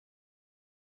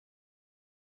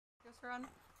practice run?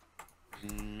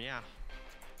 Yeah.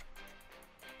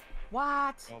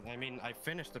 What? Well, I mean, I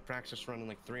finished the practice run in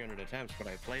like 300 attempts, but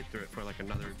I played through it for like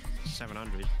another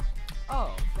 700.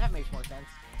 Oh, that makes more sense.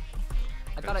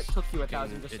 I thought it took you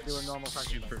 1,000 just to do a normal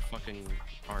practice super run. fucking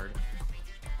hard.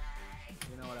 You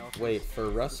know what else? Wait, for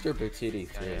Rust or Butiti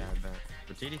 3? Yeah, I bet.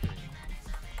 Butiti 3.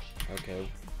 Okay.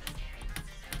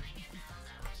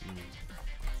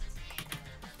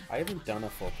 I haven't done a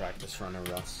full practice run of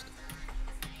Rust.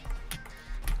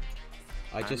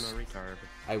 I'm a retard.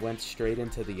 I went straight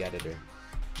into the editor.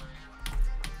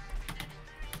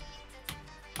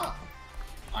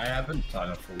 I haven't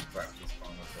done a full practice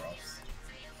run of Rust.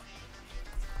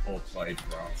 Or played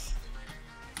Rust.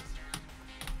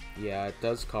 Yeah, it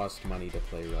does cost money to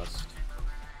play Rust.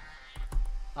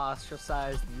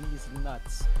 Ostracize these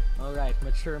nuts. Alright,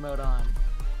 mature mode on.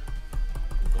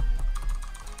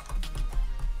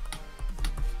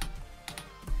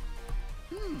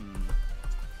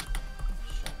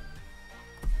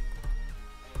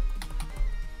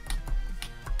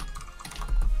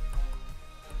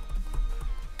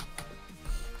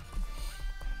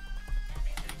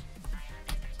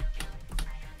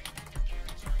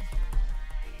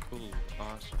 Cool,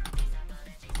 awesome.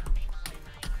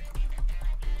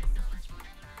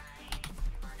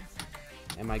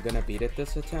 Am I gonna beat it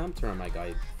this attempt, or am I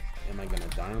gonna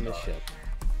die on the ship?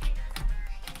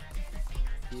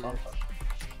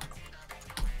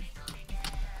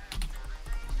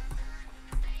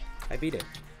 I beat it.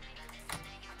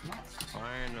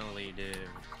 Finally, dude.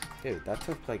 Dude, that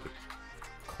took like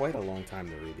quite a long time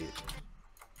to rebeat.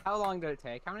 How long did it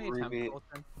take? How many attempts?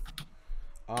 VoltreN?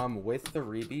 With the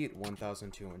rebeat,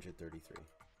 1,233.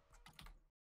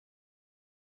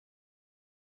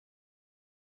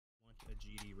 A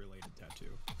GD related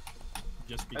tattoo.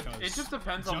 Just because it just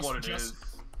depends on what it is.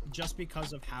 Just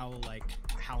because of how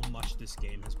much this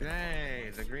game has been.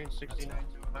 Hey, the green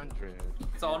 69-200.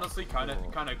 It's honestly kind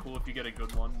of cool if you get a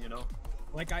good one, you know.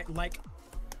 Like I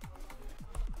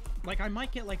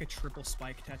might get like a triple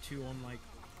spike tattoo on like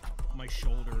my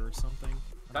shoulder or something.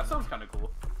 That sounds kind of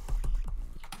cool.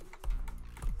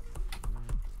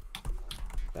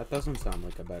 That doesn't sound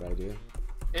like a bad idea.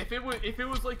 If it was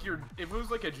like a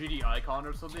GD icon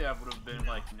or something, I would have been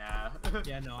like, nah.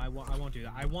 Yeah, no, I won't do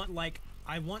that. I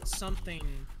want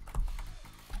something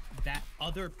that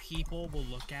other people will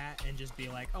look at and just be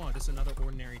like, oh, this is another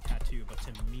ordinary tattoo, but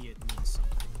to me it means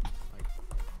something. Like,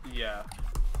 yeah.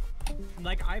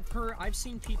 Like I've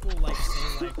seen people like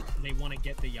say like they want to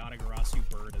get the Yatagarasu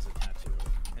bird as a tattoo,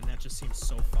 and that just seems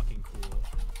so fucking cool.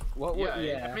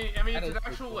 Yeah. I mean, it's an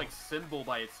actual cool, like symbol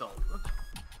by itself.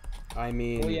 I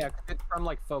mean, well, yeah, it's from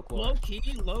like folklore.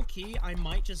 Low key, I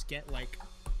might just get like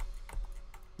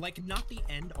not the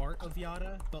end art of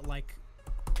Yata, but like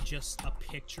just a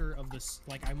picture of this.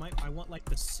 Like I want like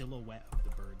the silhouette of the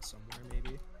bird somewhere,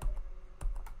 maybe.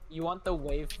 You want the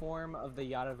waveform of the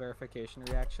Yata verification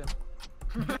reaction?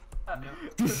 I'd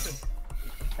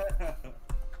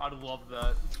love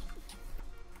that.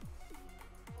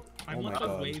 I want the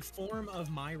waveform of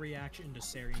my reaction to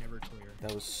Sari Never Clear.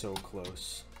 That was so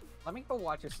close. Let me go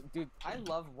watch this. Dude, I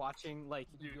love watching, like,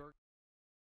 your...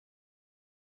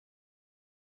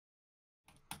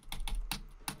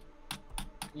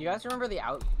 You guys remember the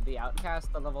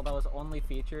Outcast, the level that was only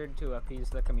featured to appease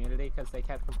the community because they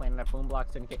kept complaining that boom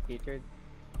blocks didn't get featured?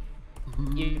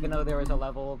 Even though there was a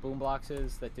level of boom blocks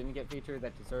that didn't get featured,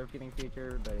 that deserved getting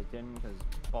featured, but it didn't because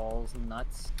balls and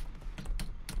nuts.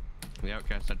 The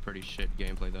Outcast had pretty shit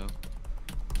gameplay though.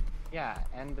 Yeah,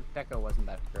 and the deco wasn't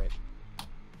that great.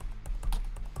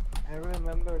 I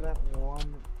remember that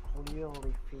one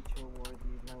clearly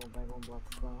feature-worthy level by boom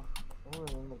blocks though. I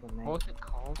don't remember the name. What was it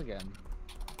called again?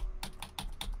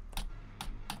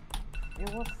 It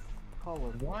was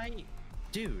called. Why?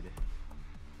 Dude.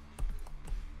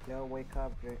 Yo, wake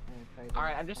up.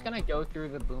 Alright, I'm just gonna go through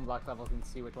the boom block levels and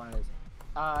see which one it is.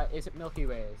 Is it Milky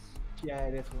Ways? Yeah,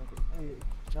 it is Milky.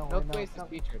 No, Milky Ways is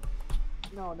featured.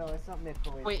 No, it's not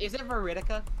Milky Ways. Wait, is it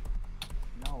Veridica?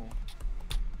 No.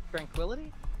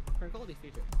 Tranquility? Tranquility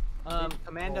featured.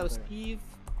 Commando Steve.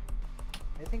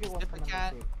 I think it was the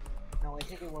cat. No, I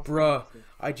think it was. Bruh,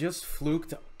 I just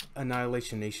fluked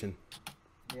Annihilation Nation.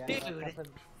 Yeah, dude.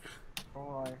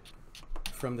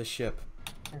 From the ship.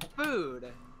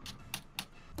 Food.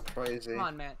 Crazy. Come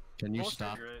on, man. Can you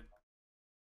stop?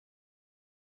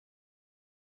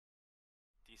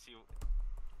 DC.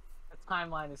 The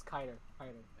timeline is Kiter.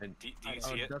 Do you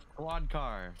see it? The squad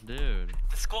car, dude.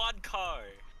 The squad car.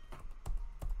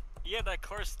 Yeah, that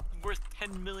car's worth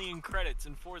 10 million credits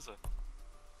in Forza.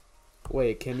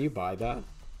 Wait, can you buy that?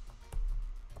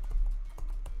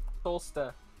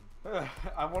 Solsta.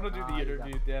 I want to do the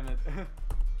interview, damn it.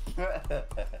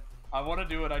 I want to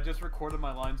do it. I just recorded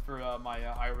my lines for my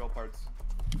IRL parts.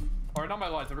 Or not my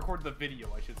lines, I recorded the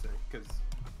video, I should say, because...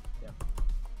 Yeah.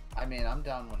 I mean, I'm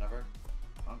down whenever.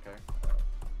 I don't care.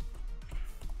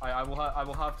 I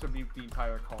will have to mute the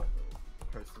entire call, though,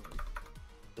 personally.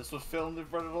 This was filmed in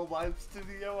front of a live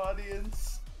studio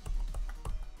audience.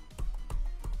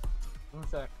 One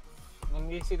sec.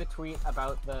 And you see the tweet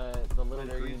about the little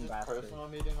Wait, are green you just bastard. personal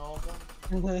meeting all of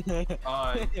them?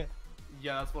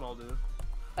 Yeah, that's what I'll do.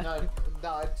 No,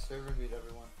 I'd server meet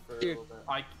everyone for a little bit.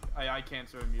 I can't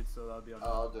server mute, so that'll be on.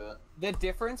 I'll do it. The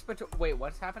difference between... Wait,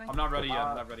 what's happening? I'm not ready yet,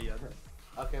 I'm not ready yet.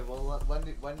 Okay, well,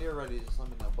 when you're ready, just let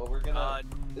me know. But we're gonna...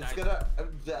 it's gonna...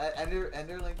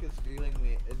 Enderlink is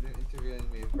interviewing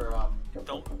me for,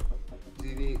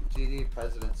 GD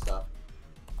president stuff.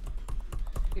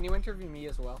 Can you interview me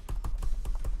as well?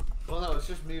 Well, no, it's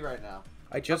just me right now.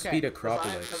 I just beat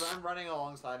AcropoliX. Because I'm running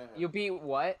alongside him. You beat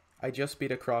what? I just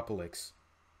beat AcropoliX.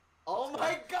 Oh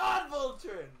my god,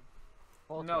 VoltreN!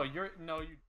 No, you...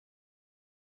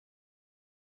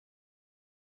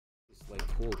 It's like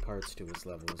cool parts to his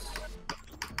levels.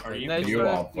 Are you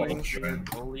VoltreN?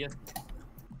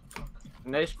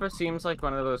 Neshpa seems like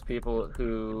one of those people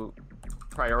who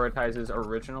prioritizes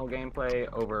original gameplay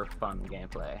over fun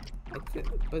gameplay.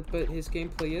 But his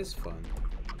gameplay is fun.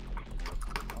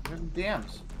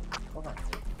 DMs. Hold on.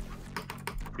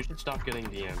 You should stop getting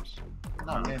DMs.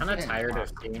 No, I'm man, kind of man. tired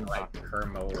of seeing like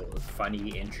Carmel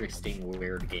funny, interesting,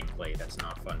 weird gameplay that's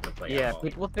not fun to play. Yeah, at all.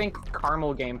 people think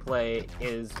caramel gameplay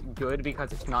is good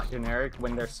because it's not generic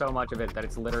when there's so much of it that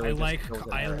it's literally I just like still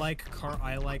I generic. like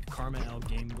Carmel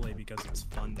gameplay because it's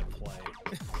fun to play.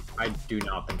 I do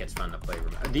not think it's fun to play.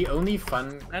 The only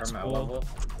fun That's Carmel cool. level,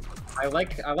 I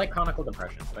like Chronicle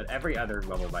Depression, but every other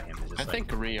level by him is just I think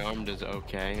Rearmed is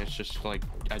okay. It's just like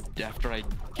after I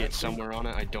get somewhere on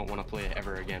it, I don't want to play it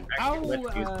ever again. How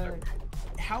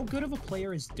good of a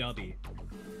player is Dubby?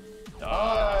 The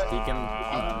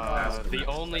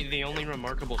only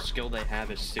remarkable skill they have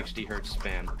is 60 Hz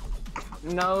spam.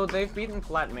 No, they've beaten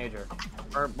flat major.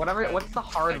 Or whatever, what's the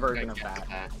hard version of get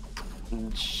that?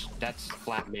 That's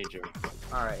flat major.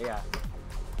 Alright, yeah.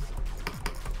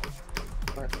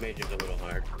 Flat major's a little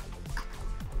hard.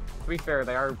 To be fair,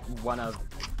 they are one of...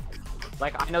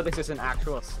 Like, I know this is an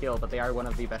actual skill, but they are one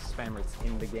of the best spammers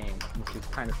in the game, which is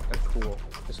kind of cool.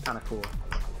 Just kind of cool.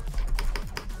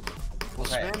 Well,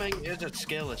 spamming is a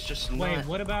skill, it's just Wait, not...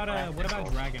 what about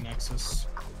Dragon Nexus?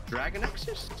 Dragon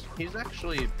Nexus? He's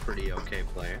actually a pretty okay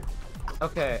player.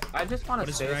 Okay, I just want What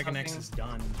to has say Dragon something. Nexus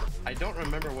done? I don't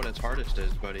remember what his hardest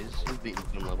is, but he's beaten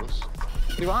some levels.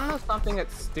 Do you want to know something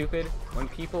that's stupid? When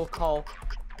people call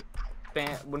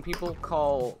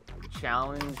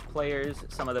challenge players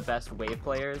some of the best wave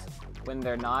players, when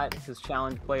they're not, because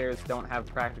challenge players don't have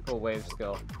practical wave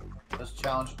skill. Those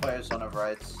challenge players don't have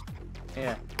rights.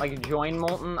 Yeah, like Join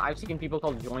Molten, I've seen people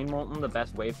call Join Molten the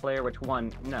best wave player, which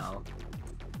one, no.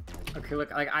 Okay,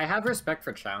 look, like I have respect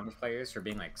for challenge players for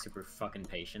being like super fucking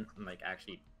patient and like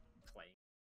actually playing.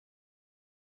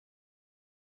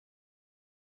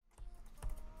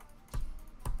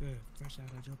 Good, fresh out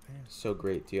of Japan. So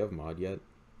great. Do you have mod yet?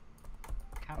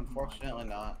 Unfortunately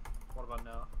not. What about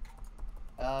now?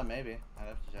 Maybe. I'd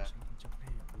have to check. Fresh out of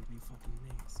Japan, would be fucking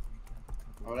nice. We got a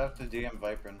couple I would have to DM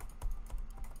VoltreN.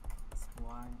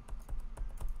 Why?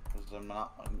 Because I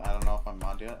don't know if I'm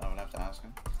mod yet. I would have to ask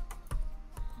him.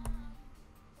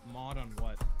 Mod on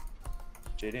what?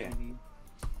 JD.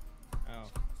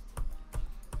 Oh.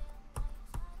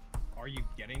 Are you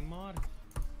getting mod?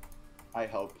 I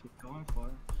hope. Keep going for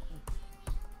it.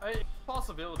 Hey,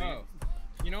 possibility. Oh.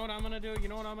 You know what I'm gonna do?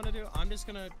 I'm just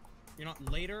gonna,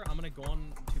 later I'm gonna go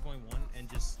on 2.1 and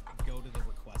just go to the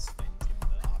request things in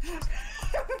the options.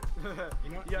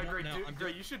 Yeah, great.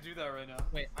 Great, you should do that right now.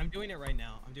 Wait, I'm doing it right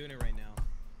now.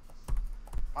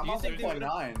 I'm on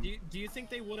 1.9. Do you think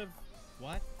they would have?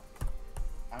 What?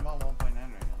 I'm on 1.9 right now.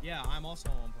 Yeah, I'm also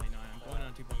on 1.9. I'm going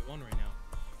on 2.1 right now.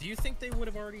 Do you think they would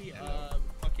have already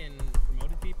fucking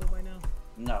promoted people by now?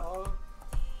 No.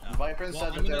 No. VoltreN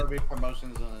said that there will be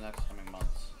promotions in the next coming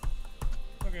months.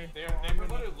 Okay. They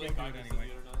promoted link icons to the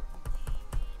internet.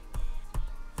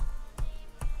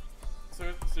 So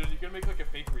you're gonna make like a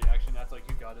fake reaction that's like,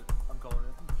 you got it. I'm calling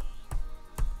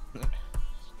it.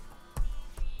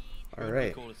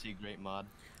 Alright. Cool to see great mod.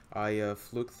 I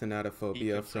fluked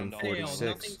Thanatophobia from Failed, 46.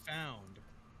 Nothing found.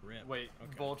 Rip. Wait,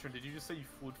 Okay. VoltreN, did you just say you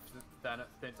flew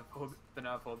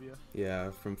Thanatophobia?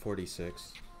 Yeah, from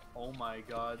 46. Oh my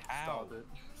god, How?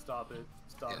 Stop it.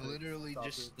 Literally Stop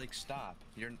just it. like stop.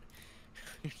 You're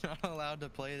not allowed to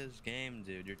play this game,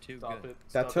 dude. You're too Stop good. it.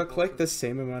 That Stop took it, like VoltreN. the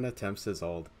same amount of attempts as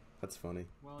Ald. That's funny.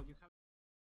 Well, you have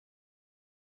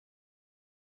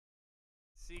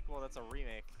sequel that's a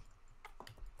remake.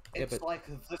 Yeah, It's but- like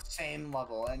the same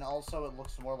level, and also it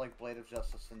looks more like Blade of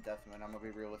Justice than Deathmoon. I'm gonna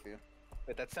be real with you.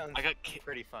 But that sounds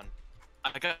pretty fun.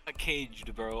 I got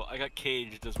caged, bro. I got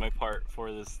caged as my part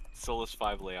for this Solus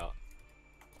 5 layout.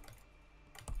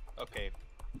 Okay.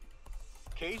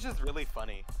 Cage is really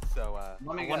funny, so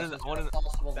Let me I wanted- guess, it's I wanted- a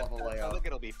possible level I layout. think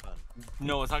it'll be fun.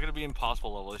 No, it's not gonna be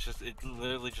impossible level. It's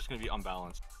literally just gonna be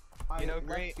unbalanced. You know, Let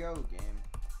great. go, game.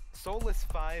 Soulless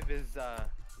 5 is a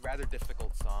rather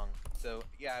difficult song, so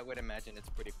yeah, I would imagine it's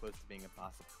pretty close to being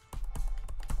impossible.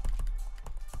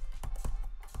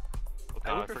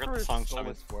 I would forgot prefer the song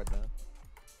Soulless 4 though.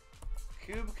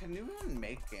 Cube, can you even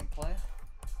make gameplay?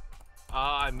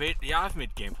 I've made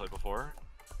gameplay before.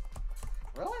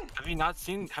 Really? Have you not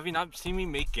seen me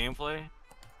make gameplay?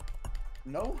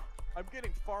 No. I'm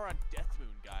getting far on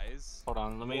Deathmoon, guys. Hold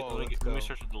on, let me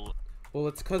search the. Well,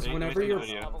 it's because Let me whenever see the you're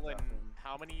video. Level in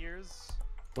how many years?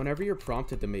 whenever you're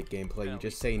prompted to make gameplay, Yeah, you at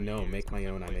just least say no, 3 years make my to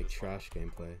own. I play make this one. trash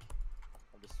gameplay.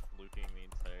 I'm just fluking the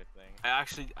entire thing.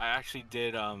 I actually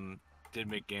did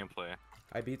make gameplay.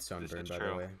 I beat Sunburn, is by true.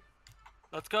 the way.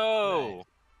 Let's go!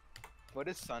 What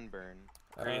is Sunburn?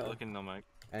 Great looking no mic.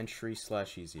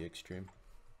 Entry/easy extreme.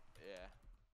 Yeah.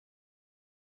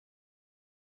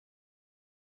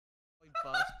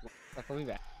 I'll be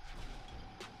back.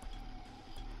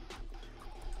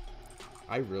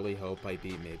 I really hope I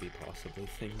beat maybe possibly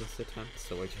thing this attempt,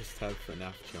 so I just have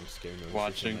FNAF jump scare noises.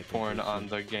 Watching porn on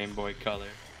the Game Boy Color.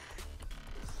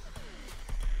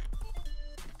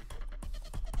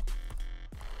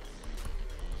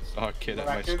 Saw a kid at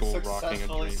my Record school rocking a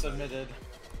successfully dream. submitted.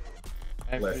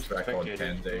 I have Less just record spectated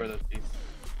pending. for the piece.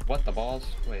 What, the balls?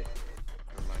 Wait.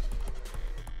 Never mind.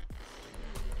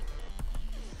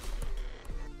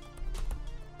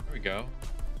 There we go.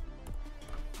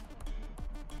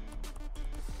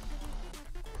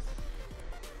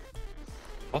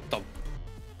 What the?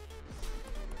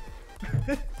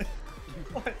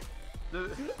 What?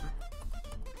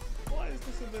 Why is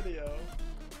this a video?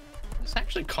 This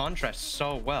actually contrasts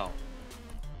so well.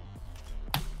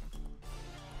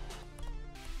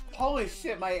 Holy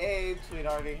shit, my AA tweet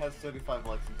already has 35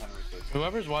 likes and 10 retweets.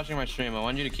 Whoever's watching my stream, I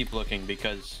want you to keep looking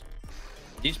because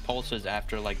these pulses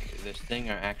after like this thing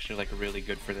are actually like really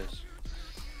good for this.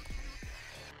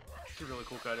 It's a really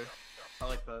cool cutter. I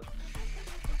like that.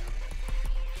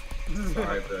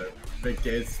 Sorry, the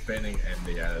gate spinning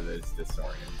ending out of this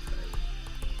disorienting.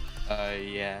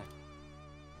 Yeah.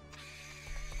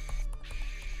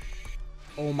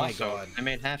 Oh my Also, god. I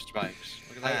made half spikes.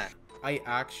 Look at that. I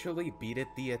actually beat it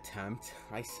the attempt.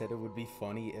 I said it would be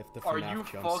funny if the Are FNAF you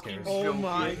jump fucking scares joking? were Oh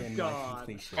my in God.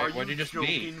 completion. Are What did you just joking,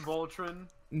 beat? VoltreN?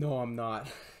 No, I'm not.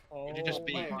 What did you just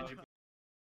beat?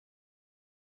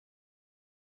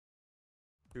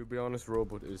 To be honest,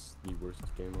 Robot is the worst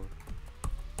game mode.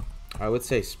 I would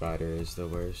say Spider is the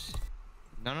worst.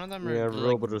 None of them are Yeah, like,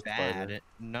 Robot is bad. Spider.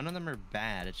 None of them are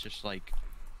bad. It's just like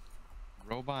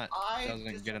Robot I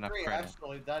doesn't get enough disagree, credit.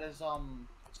 actually. That is,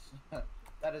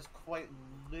 that is quite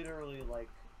literally, like,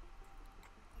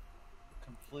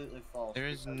 completely false. There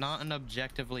is because not an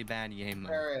objectively bad game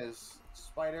mode. There is.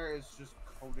 Spider is just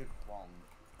coded wrong.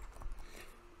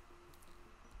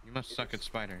 You must suck at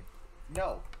Spider.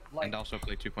 No, like... And also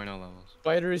play 2.0 levels.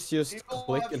 Spider is just People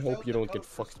click have and hope showed you the don't get code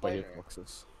for fucked by Spider.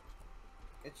 hitboxes.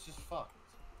 It's just fucked.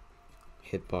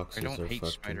 Hitboxes I don't are hate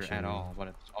fucked Spider in at general. all, but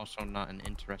it's also not an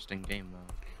interesting game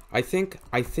mode. I think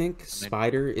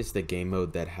Spider is the game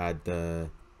mode that had the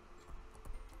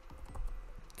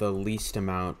least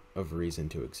amount of reason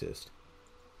to exist.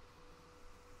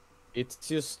 It's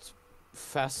just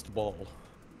fast ball.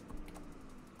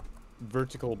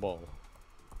 Vertical ball.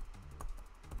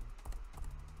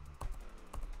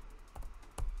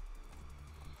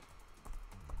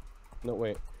 No,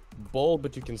 wait. Ball,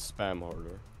 but you can spam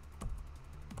harder.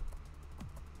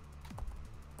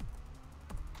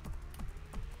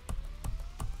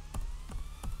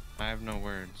 I have no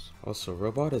words. Also,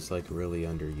 Robot is like really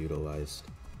underutilized.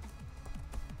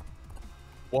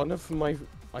 One of my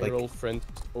Like- IRL friends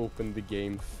opened the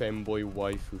game Femboy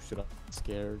Waifu Should I Be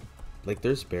Scared? Like,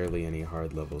 there's barely any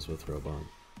hard levels with Robot.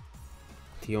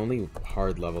 The only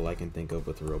hard level I can think of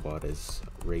with Robot is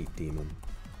Rate Demon.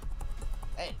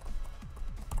 Hey.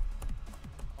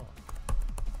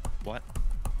 What?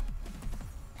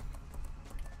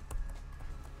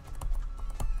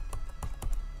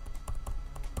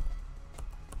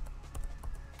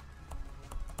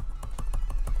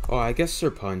 Oh, I guess Sir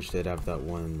Punch did have that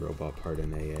one Robot part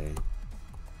in AA.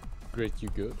 Great, you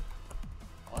good?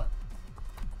 What?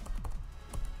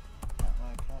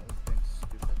 My cat is being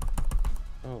stupid.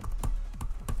 Oh.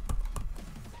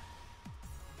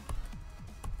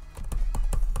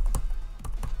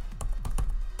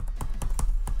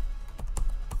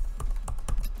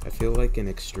 I feel like an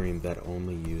extreme that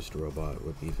only used robot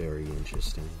would be very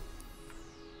interesting.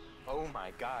 Oh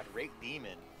my god, Rate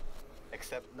Demon.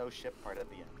 Except no ship part at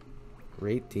the end.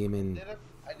 Rate Demon.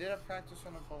 I did a practice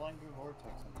on a Belengu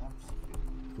Vortex.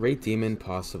 Rate Demon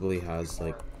possibly has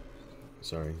like.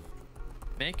 Sorry.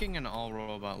 Making an all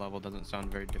robot level doesn't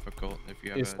sound very difficult if you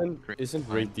have Isn't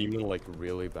Rate Demon like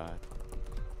really bad?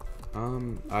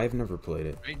 I've never played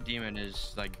it. Rate Demon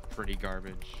is like pretty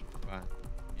garbage, but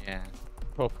yeah.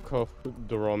 Cough,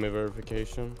 Dorami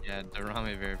verification. Yeah,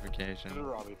 Dorami verification.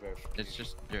 Dorami verification. It's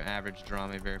just your average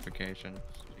Dorami verification.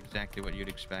 It's exactly what you'd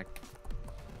expect.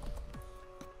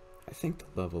 I think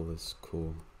the level is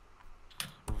cool.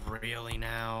 Really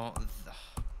now?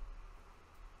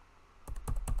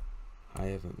 I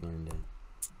haven't learned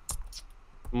it.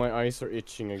 My eyes are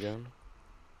itching again.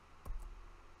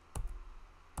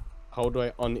 How do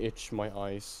I unitch my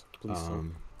eyes? Please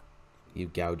don't. You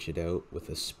gouge it out with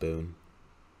a spoon.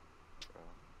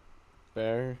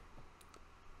 Fair.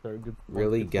 Very good.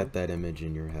 Really get that image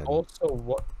in your head. Also,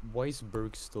 why is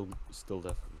Berg still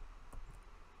deaf?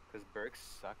 Because Berg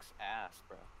sucks ass,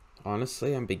 bro.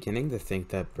 Honestly, I'm beginning to think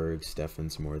that Berg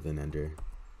deafens more than Ender.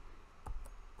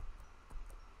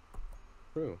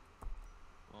 True.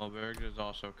 Well, Berg is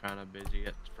also kind of busy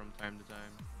from time to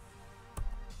time.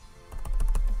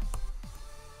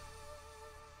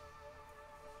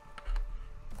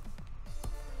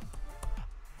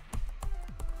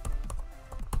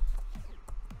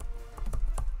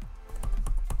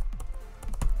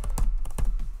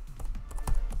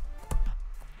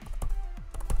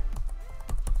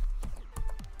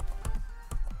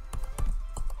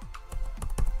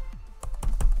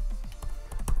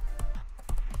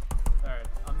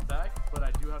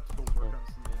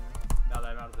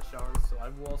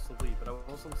 will also leave, but I will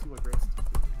also see what Grace is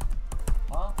doing.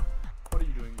 Huh? What are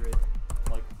you doing, Grace?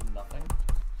 Like, nothing.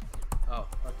 Oh,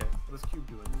 okay. What is Cube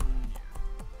doing?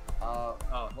 Oh,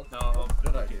 no.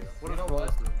 Good okay. idea. What You is know Royce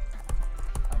what? doing?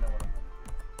 I know what I'm gonna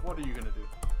do. What are you gonna do?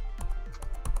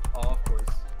 Oh, of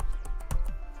course.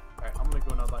 Alright, I'm gonna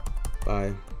go now, bye.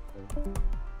 Bye.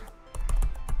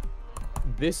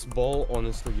 This ball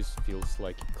honestly just feels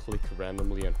like click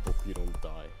randomly and hope you don't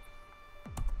die.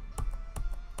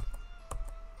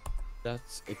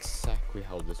 That's exactly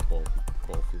how this ball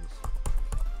feels.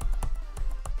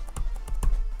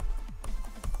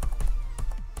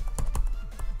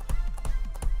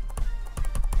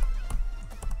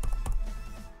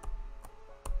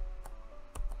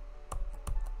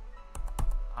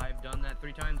 I've done that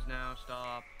 3 times now,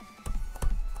 stop.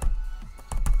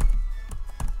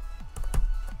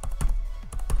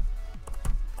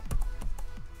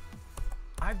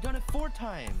 I've done it 4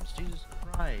 times, Jesus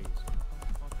Christ. What the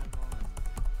fuck is wrong?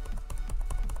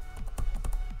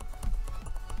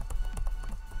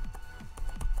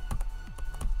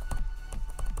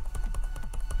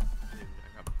 Dude, I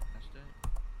got past it.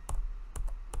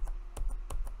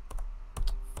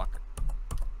 Fuck.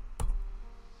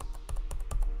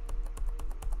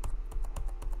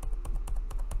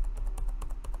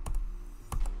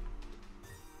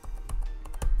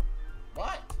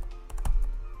 What?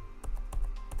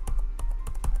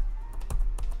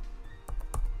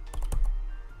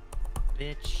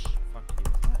 Bitch. Fuck you.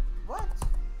 What?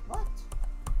 What?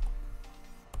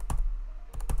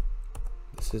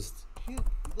 This is He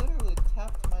literally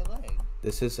tapped my leg.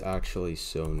 this is actually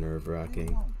so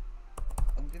nerve-wracking.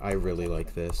 I really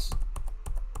like this.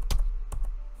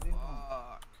 You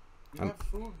have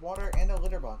food, water, and a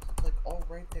litter box. It's like all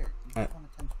right there. You just want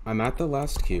attention. I'm at the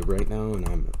last cube right now, and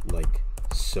I'm like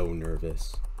so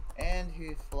nervous. And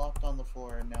he flopped on the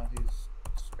floor, and now he's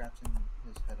scratching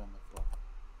his head on the floor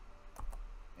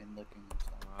and licking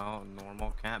himself. Well,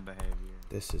 normal cat behavior.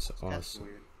 This is That's awesome.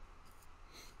 weird.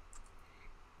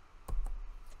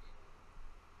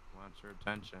 Wants her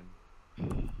attention.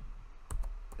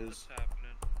 What's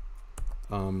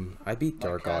happening? I beat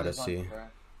Dark cat is on Odyssey.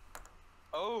 crack.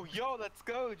 Oh, yo, let's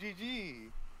go,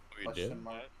 GG. You did?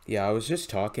 Yeah, I was just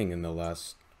talking in the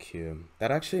last cube.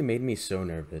 That actually made me so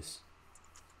nervous.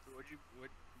 What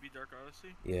beat Dark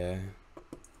Odyssey? Yeah.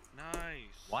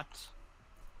 Nice. What?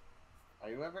 Are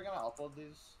you ever gonna upload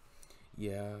these?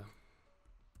 Yeah.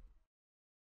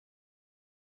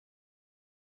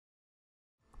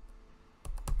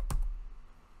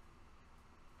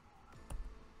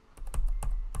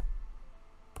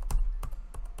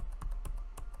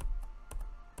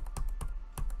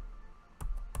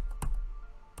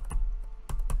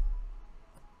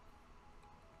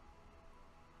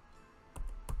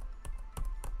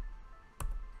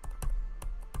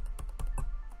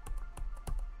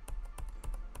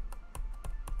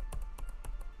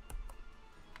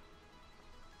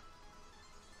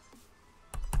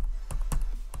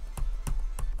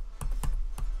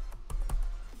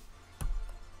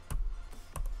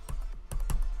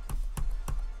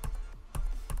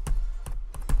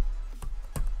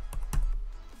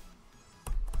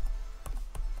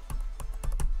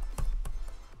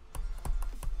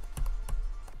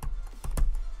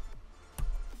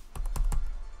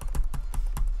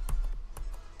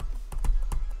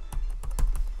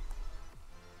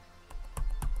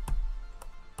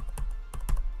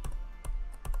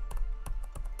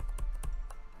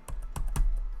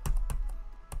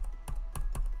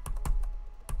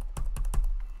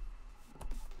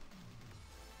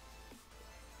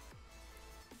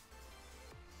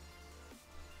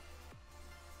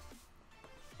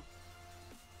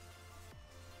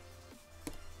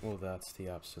 Well, that's the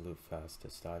absolute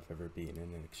fastest I've ever beaten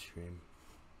in an extreme.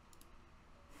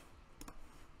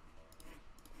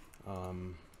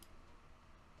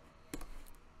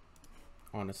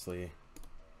 Honestly,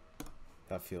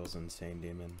 that feels insane,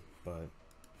 Demon, but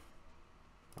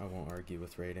I won't argue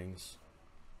with ratings.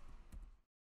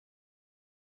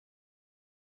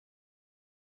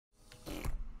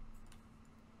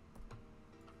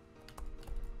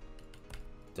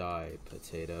 Die,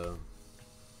 potato.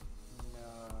 No.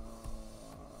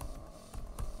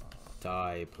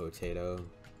 Die, potato.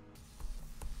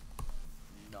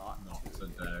 Not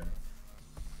today.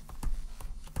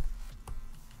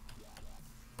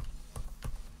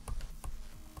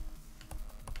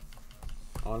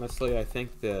 Honestly, I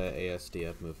think the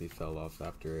ASDF movie fell off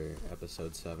after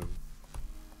episode 7.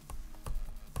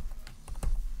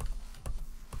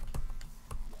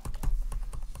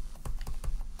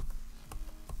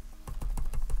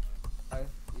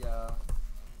 Yeah.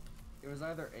 It was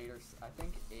either 8 or... I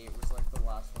think 8 was like the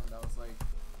last one that was like...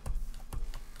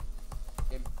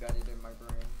 embedded in my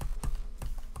brain.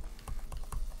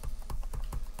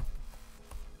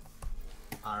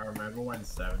 I remember when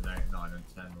 7, 8, 9, and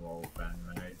 10 were all fan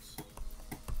mates.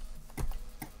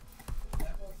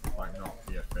 Like, not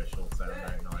the official 7,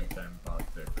 8, 9, 10,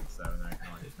 but different 7,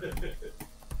 8, 9, 10.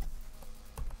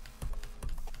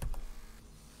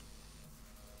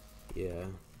 Yeah.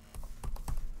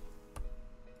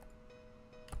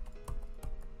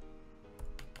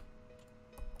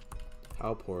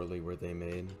 How poorly were they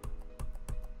made?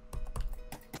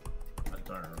 I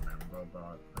don't remember,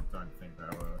 but I don't think they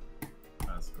were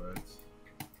as good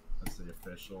as the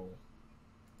official.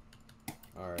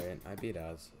 Alright, I beat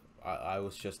I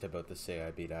was just about to say I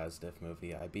beat ASDF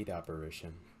movie. I beat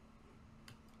Apparition.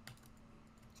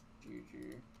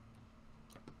 GG.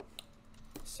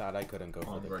 Sad I couldn't go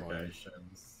for the coin.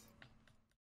 Congregations.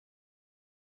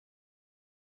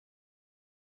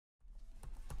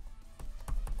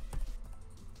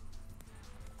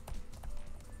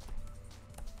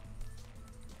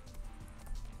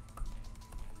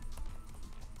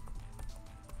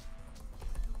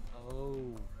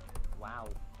 Oh, wow.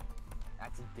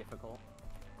 That's difficult.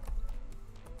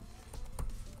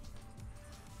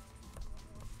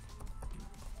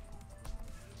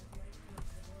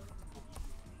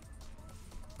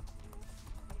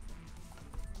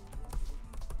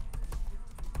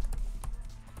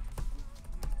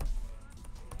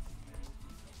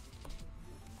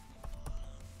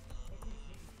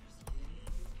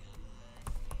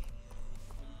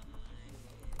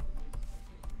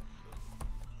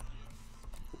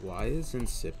 Why is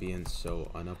Incipient so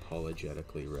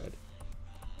unapologetically red?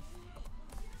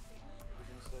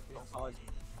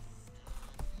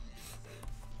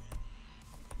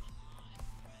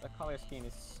 The color scheme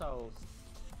is so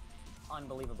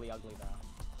unbelievably ugly though.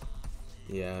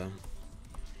 Yeah.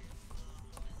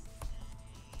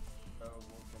 Oh,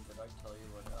 Wolfen, did I tell you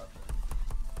what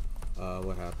happened?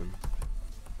 What happened?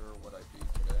 Or what I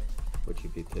beat today? What'd you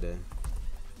beat today?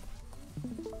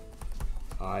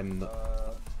 I beat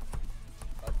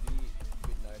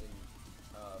Goodnight and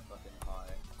fucking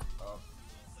High up.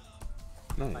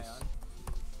 Nice.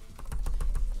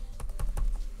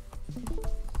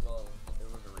 Well, it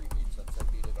was a repeat since I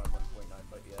beat it on 1.9,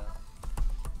 but yeah.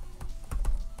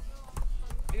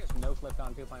 I just no-clipped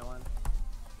on 2.1.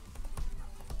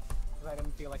 Because I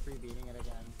didn't feel like rebeating it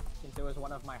again. Since it was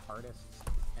one of my hardest,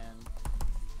 and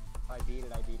if I beat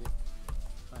it, I beat it.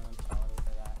 So I'm solid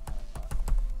for that kind of stuff.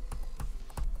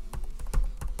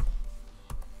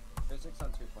 Physics on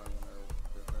 2.1 are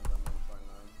different than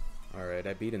 1.9. Alright,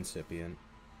 I beat Incipient.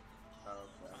 Oh,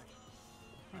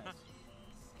 okay. Nice.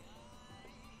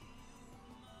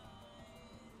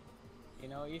 You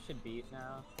know what you should beat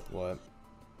now? What?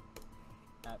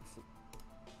 That's...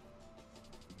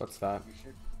 What's that? You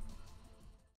should...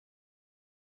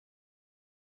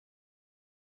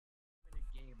 In a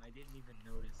game, I didn't even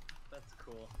notice. That's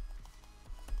cool.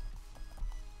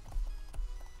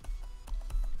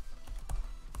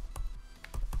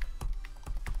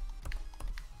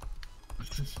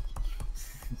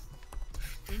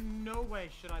 In no way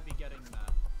should I be getting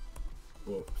that.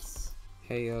 Whoops.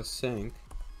 Hey, Sync.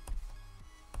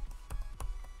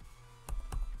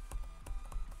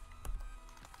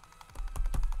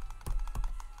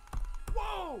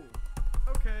 Whoa!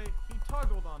 Okay, he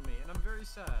toggled on me, and I'm very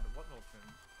sad. What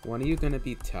VoltreN? When are you gonna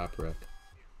beat Taprick?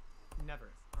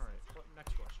 Never. Alright,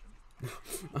 next question.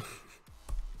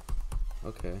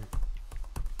 Okay.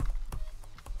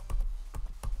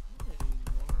 Hey,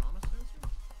 you want an honest answer?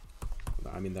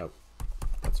 I mean,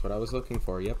 that's what I was looking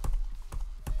for, yep.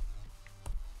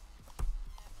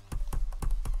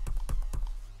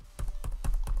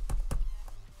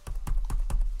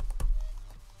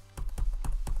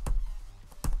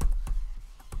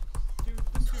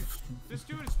 This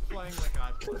dude is playing like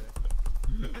I play.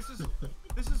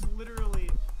 This is literally,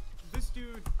 this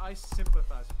dude, I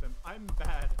sympathize with him. I'm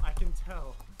bad, I can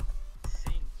tell.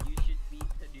 Sync, you should beat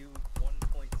the new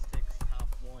 1.6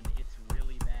 top 1. It's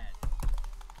really bad.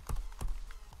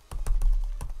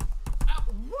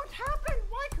 What happened?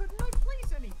 Why couldn't I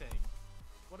place anything?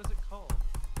 What is it called?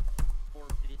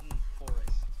 Forbidden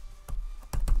Forest.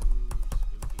 Ooh,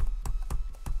 spooky.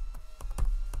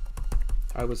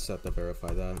 I was set to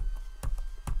verify that.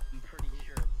 I'm pretty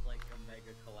sure it's like a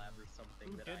mega collab or something.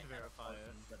 Who that did I verify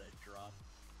it? That I dropped.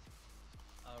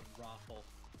 Raffle.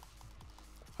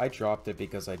 I dropped it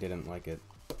because I didn't like it.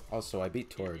 Also, I beat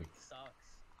Torgue. It sucks.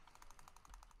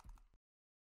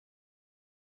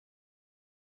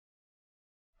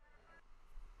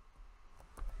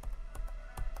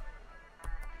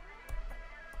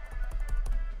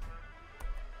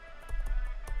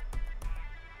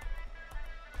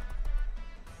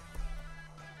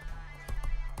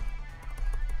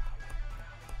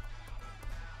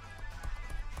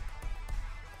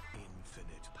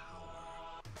 Infinite power.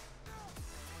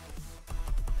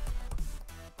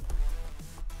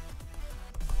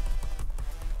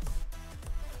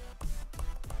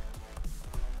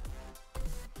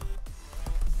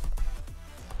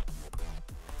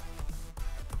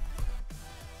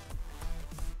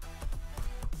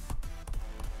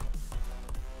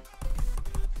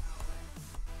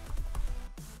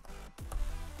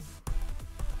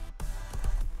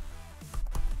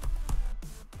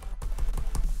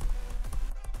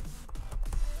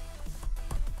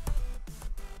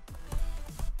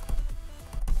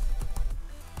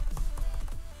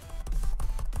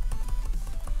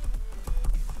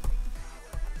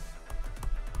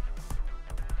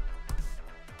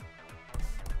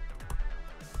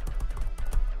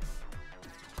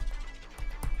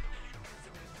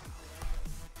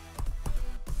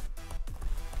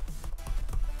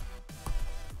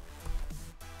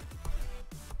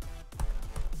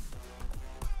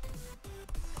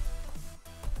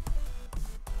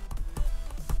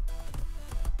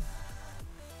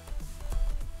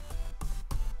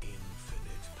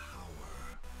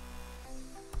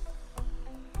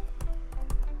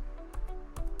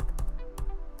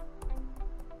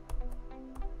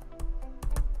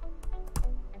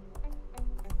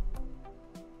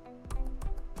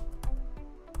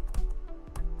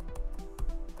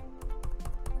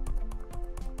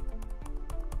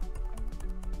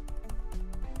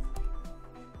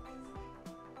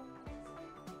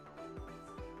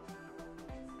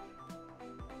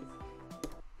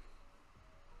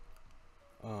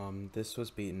 This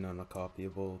was beaten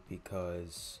uncopyable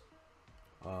because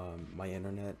my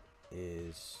internet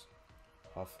is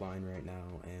offline right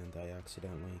now and I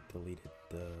accidentally deleted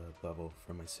the level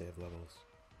from my save levels.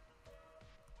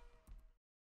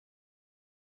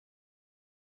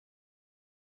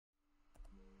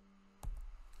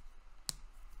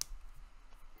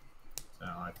 So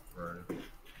I threw.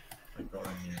 I got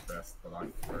a new vest, but I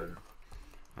threw.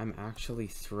 I'm actually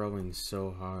throwing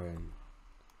so hard.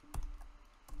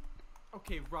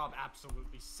 Okay, Rob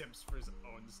absolutely simps for his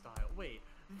own style. Wait,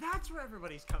 that's where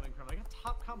everybody's coming from. I got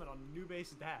top comment on New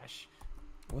Base Dash.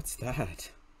 What's that?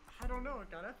 I don't know,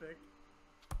 it got epic.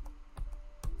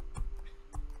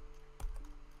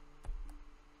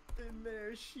 Been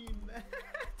there, seen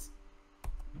that.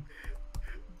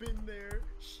 Been there,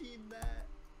 seen that.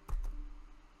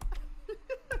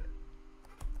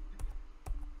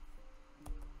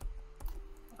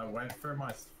 I went through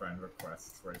my friend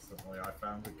requests recently. I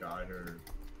found a guy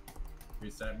who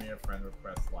sent me a friend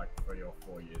request like 3 or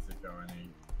 4 years ago, and he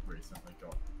recently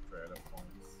got creator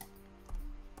points.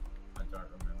 I don't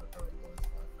remember who it was,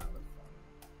 but I found it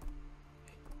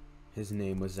funny. His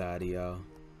name was Adiel.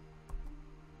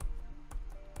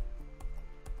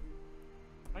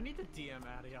 I need to DM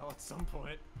Adiel at some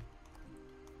point.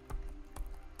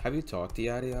 Have you talked to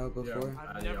Adiel before?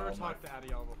 Yeah, I've never talked to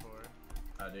Adiel before.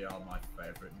 Adiel, my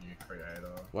favorite new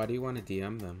creator. Why do you want to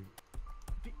DM them?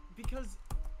 Because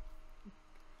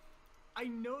I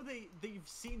know they've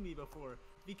seen me before.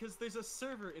 Because there's a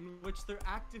server in which they're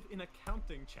active in a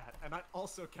counting chat, and I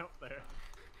also count there.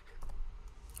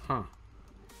 Huh.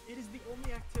 It is the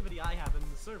only activity I have in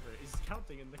the server is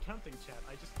counting in the counting chat.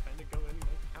 I just kind of go in and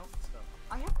like, count stuff.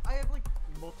 I have like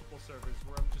multiple servers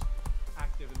where I'm just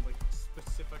active in like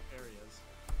specific areas.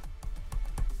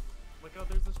 Like, oh,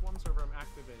 there's this one server I'm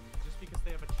active in just because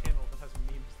they have a channel that has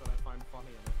memes that I find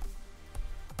funny in it.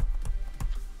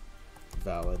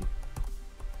 Valid.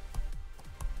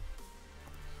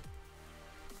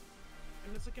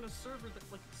 And it's like in a server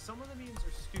that, like, some of the memes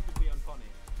are stupidly unfunny,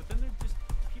 but then they're just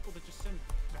people that just send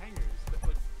bangers that,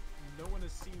 like, no one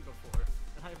has seen before,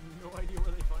 and I have no idea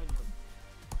where they find them.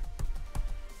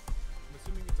 I'm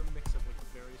assuming it's a mix of like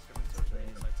various different social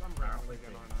media sites. I'm rambling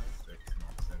again, aren't I?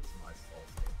 Nonsense in my soul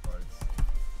state parts.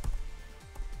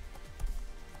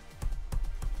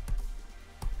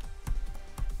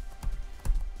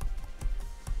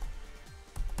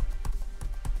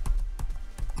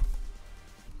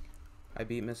 I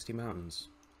beat Misty Mountains.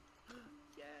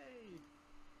 Yay!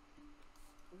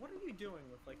 What are you doing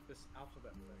with like this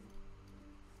alphabet thing?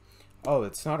 Oh,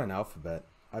 it's not an alphabet.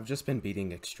 I've just been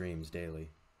beating extremes daily.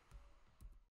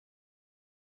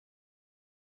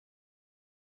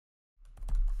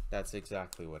 That's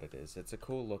exactly what it is. It's a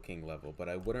cool looking level, but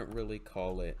I wouldn't really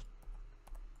call it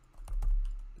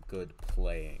good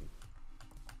playing.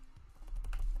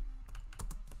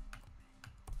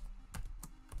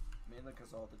 Mainly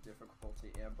because all the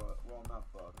difficulty and well,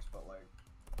 not bugs, but like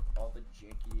all the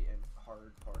janky and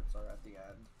hard parts are at the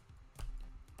end.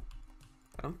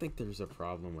 I don't think there's a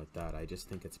problem with that. I just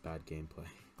think it's bad gameplay.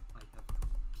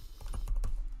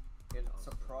 It's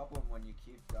a problem when you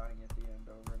keep dying at the end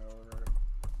over and over.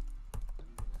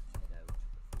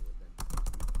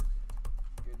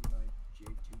 Good night,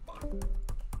 J2.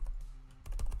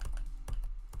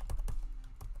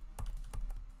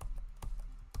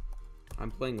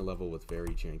 I'm playing a level with very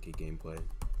janky gameplay.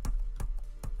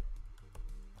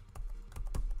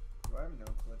 Do I have no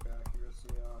clip accuracy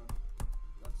on?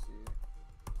 Let's see.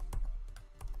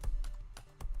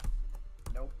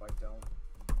 Nope, I don't.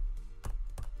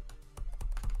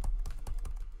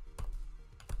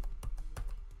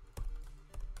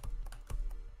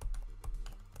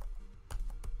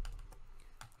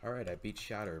 Alright, I beat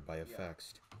Shatter by a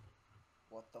Fexty.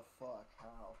 What the fuck?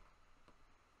 How?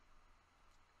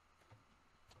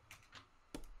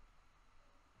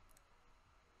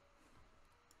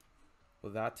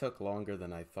 Well, that took longer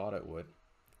than I thought it would.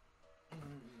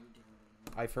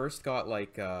 I first got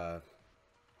like, I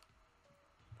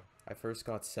first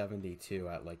got 72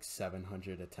 at like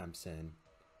 700 attempts in.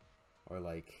 Or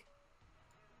like,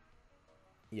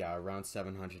 yeah, around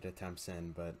 700 attempts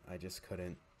in, but I just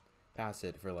couldn't pass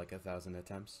it for like 1,000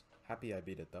 attempts. Happy I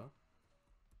beat it though.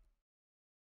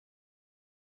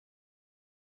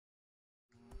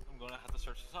 I'm gonna have to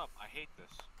search this up. I hate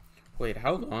this. Wait,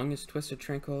 how long is Twisted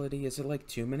Tranquility? Is it like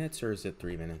 2 minutes or is it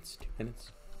 3 minutes? 2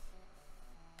 minutes?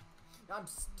 I'm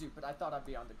stupid. I thought I'd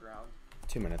be on the ground.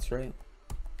 2 minutes, right?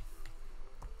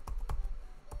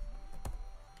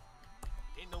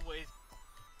 Ain't no way.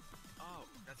 Oh,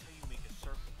 that's how you make a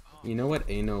circle. Oh. You know what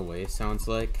Ain't No Way sounds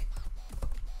like?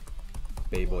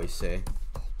 Bayboy say.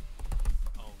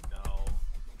 Oh no.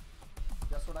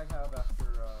 Guess what I have after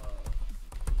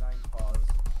 9 paws?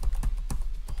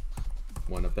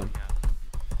 One of them.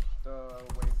 The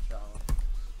wave challenge.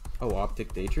 Oh,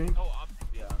 Optic Daydream? Oh, Optic.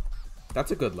 Yeah.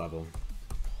 That's a good level.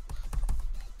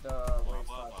 The wave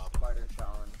spider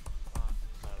challenge.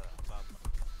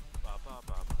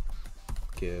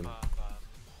 Kib.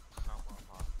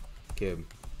 Kib.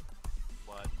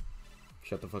 What?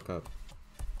 Shut the fuck up.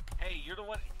 Hey, you're the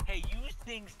one. Hey, you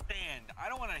sing Stand. I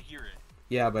don't want to hear it.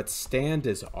 Yeah, but Stand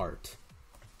is art.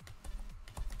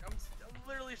 I'm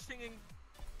literally singing.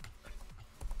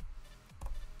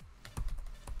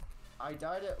 I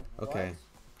died at what? Okay.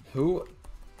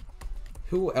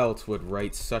 Who else would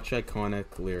write such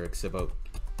iconic lyrics about...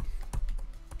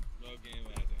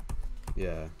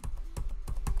 Yeah.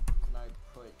 Can I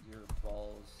put your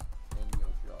balls in your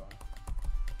jaw?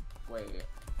 Wait.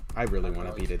 I really I'm want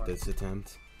to really beat it smart. this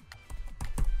attempt.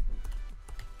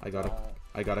 I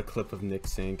got a clip of Nick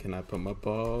saying, "Can I put my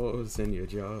balls in your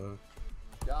jaw?"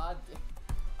 God,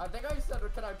 I think I said,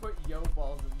 "Can I put yo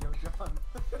balls in yo John?"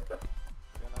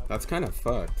 That's kind of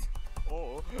fucked.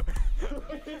 Oh.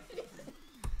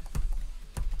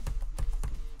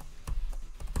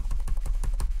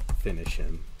 Finish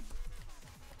him.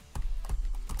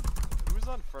 Who's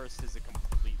on First is a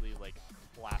completely like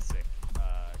classic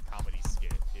comedy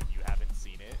skit. If you haven't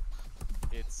seen it,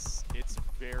 it's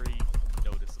very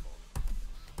noticeable.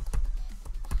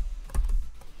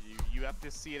 You have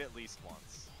to see it at least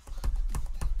once.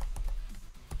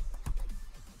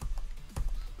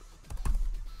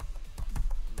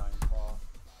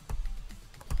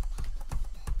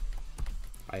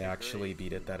 I actually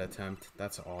beat it that attempt.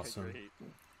 That's awesome.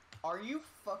 Are you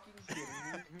fucking kidding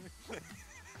me?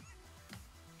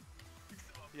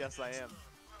 Yes, I am.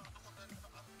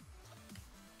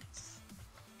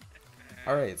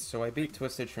 Alright, so I beat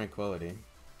Twisted Tranquility.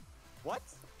 What?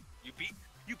 You beat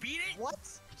it? What?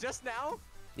 Just now?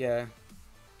 Yeah.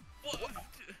 What?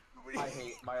 I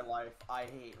hate my life. I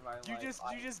hate my life. You just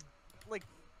like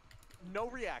no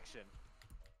reaction.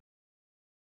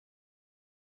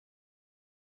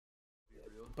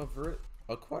 real. But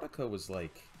Aquatica was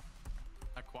like...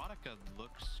 Aquatica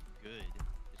looks good.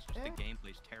 It's just the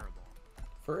gameplay's terrible.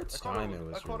 For its time, it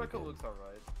was Aquatica really good. looks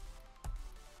alright.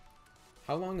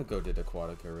 How long ago did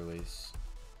Aquatica release?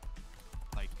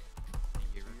 Like,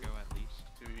 a year ago at least.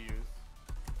 2 years.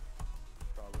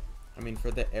 Probably. I mean,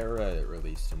 for the era it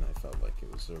released in, I felt like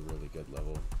it was a really good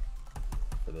level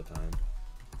for the time.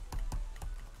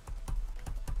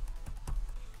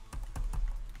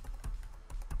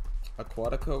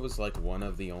 Aquatica was like one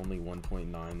of the only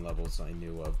 1.9 levels I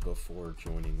knew of before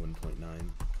joining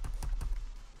 1.9.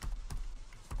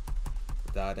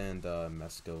 That and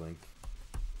Mescalink.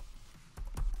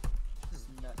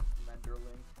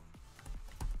 Menderlink.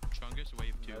 Chungus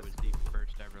Wave 2 was the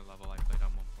first ever level I played on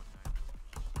 1.9.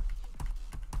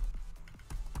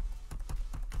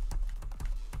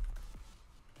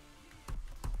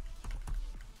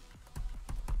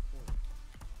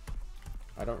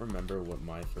 I don't remember what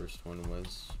my first one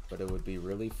was, but it would be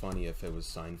really funny if it was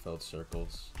Seinfeld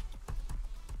Circles.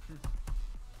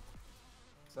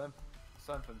 Seinfeld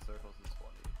Circles is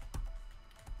funny.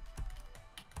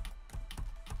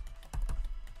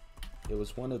 It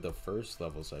was one of the first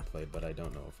levels I played, but I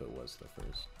don't know if it was the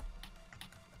first.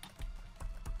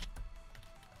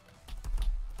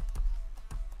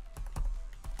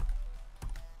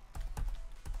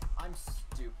 I'm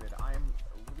stupid. I'm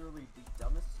literally the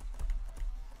dumbest.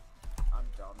 I'm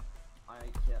dumb. I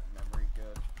can't memory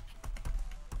good.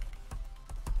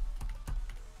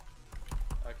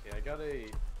 Okay, I got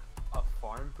a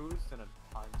farm boost and a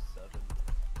 ×7.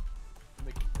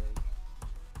 Make me think.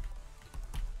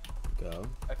 Go.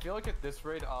 I feel like at this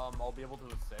rate, I'll be able to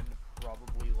ascend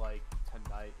probably like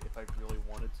tonight if I really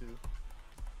wanted to.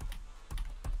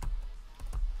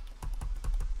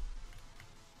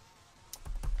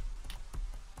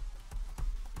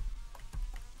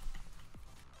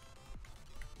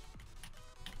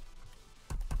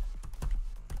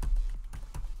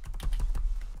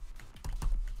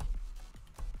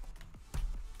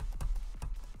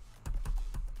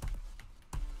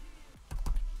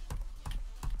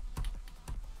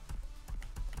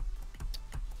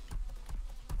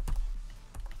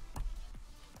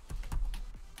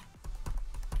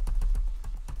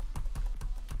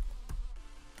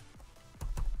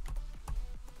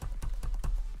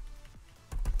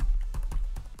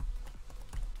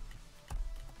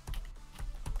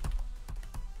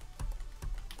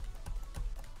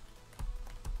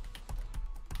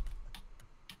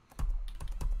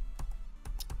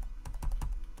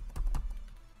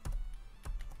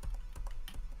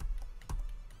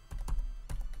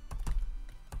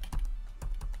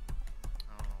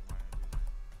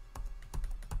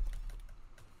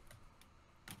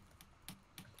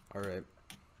 Alright.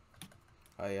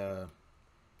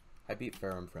 I beat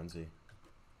Ferrum Frenzy.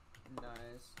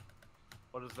 Nice.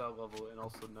 What is that level and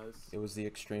also nice? It was the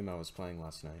extreme I was playing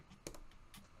last night.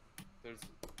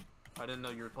 I didn't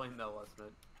know you were playing that last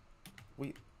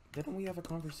night. Didn't we have a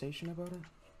conversation about it?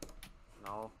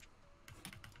 No.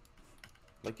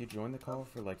 Like you joined the call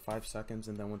for like 5 seconds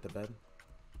and then went to bed?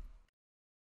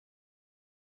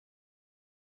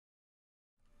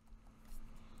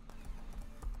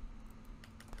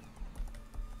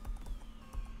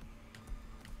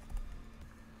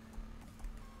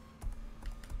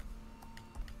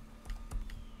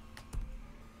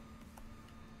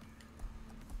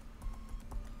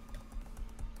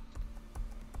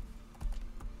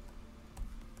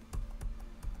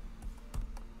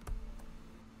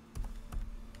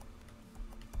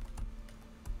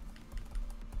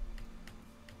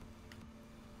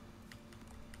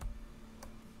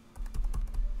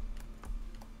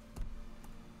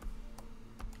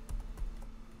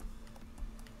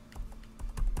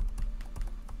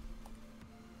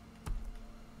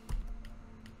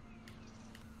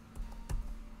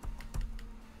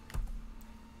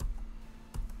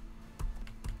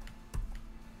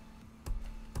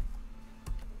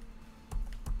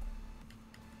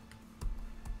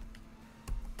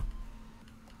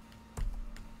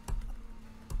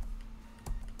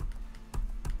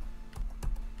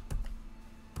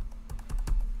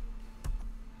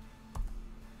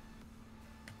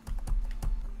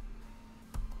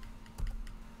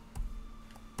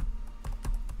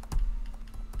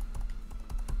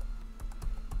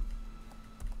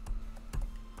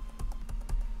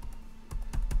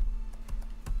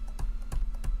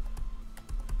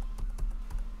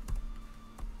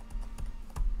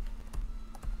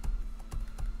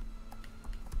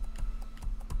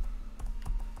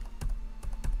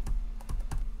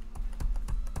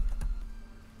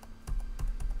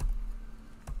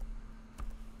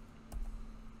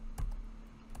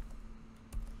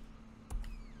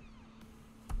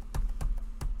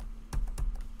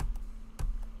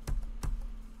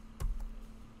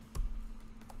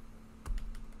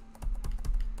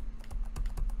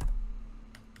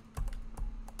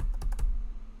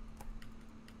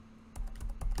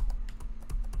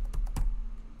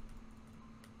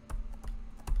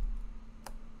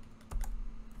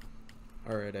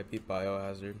 Alright, I beat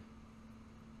Biohazard.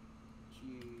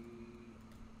 Gee.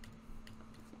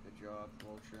 Good job,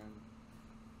 VoltreN.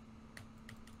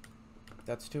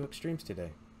 That's 2 extremes today.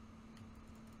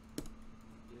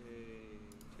 Yay,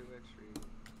 2 extreme.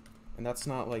 And that's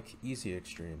not like easy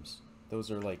extremes. Those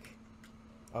are like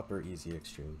upper easy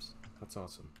extremes. That's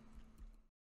awesome.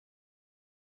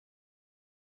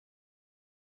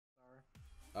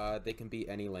 They can be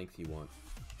any length you want.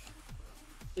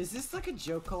 Is this like a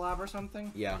joke collab or something?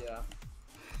 Yeah. Yeah.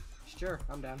 Sure,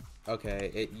 I'm down.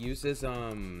 Okay, it uses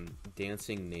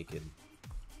dancing naked.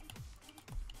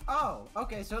 Oh,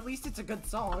 okay, so at least it's a good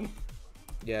song.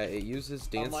 Yeah, it uses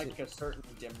dancing. Unlike a certain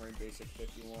Dimmery Basic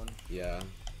 51. Yeah.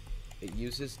 It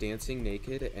uses dancing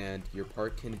naked, and your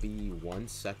part can be 1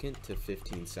 second to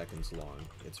 15 seconds long.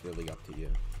 It's really up to you.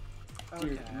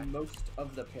 Dude, Okay. most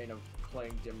of the pain of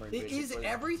playing Dimmery Basic Is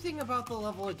everything about the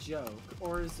level a joke,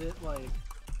 or is it like...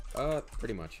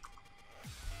 Pretty much.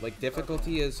 Like,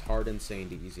 difficulty is hard insane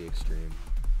to easy extreme.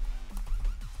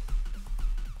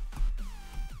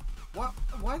 Why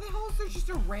the hell is there just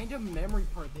a random memory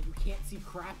part that you can't see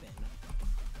crap in?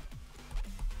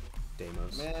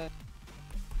 Deimos. Man.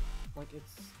 Like,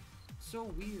 it's so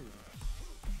weird.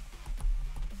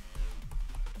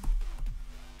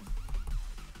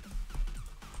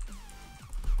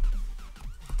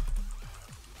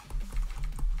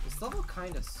 This level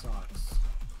kinda sucks.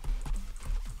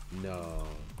 No.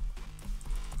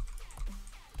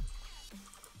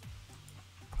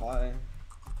 Hi.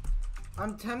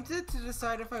 I'm tempted to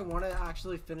decide if I want to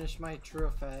actually finish my True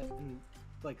Effect in,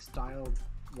 like, style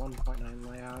 1.9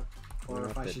 layout, or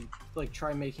if I should, like,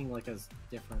 try making, like, a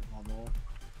different level.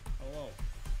 Hello.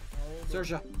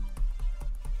 Sersha.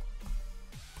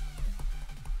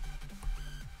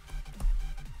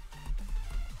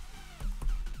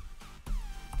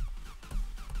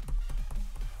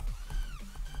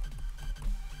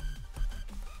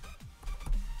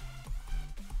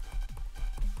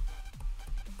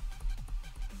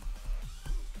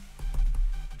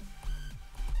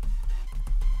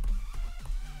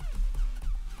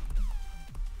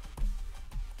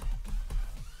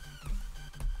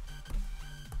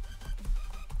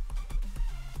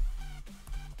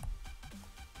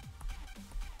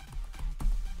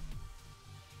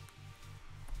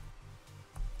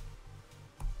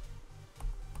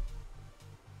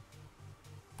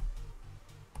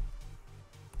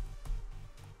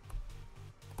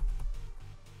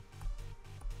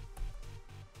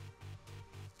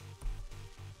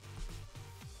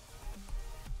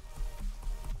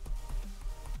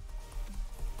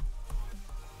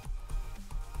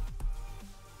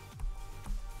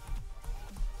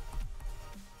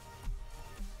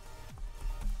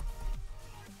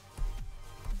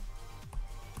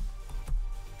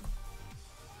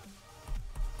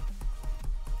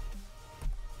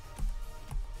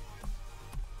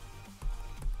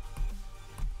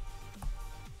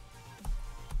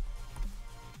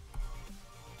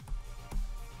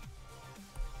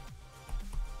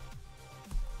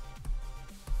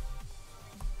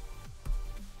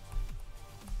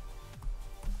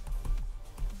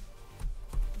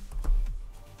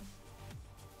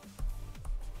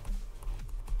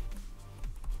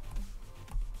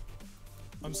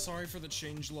 I'm sorry for the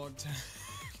changelog tag.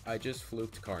 I just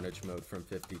fluked Carnage Mode from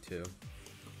 52.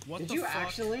 What Did the you fuck?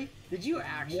 actually? Did you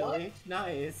actually? What?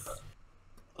 Nice.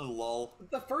 Lol.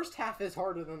 The first half is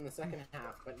harder than the second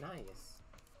half, but nice.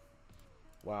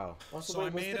 Wow. Also, So wait, I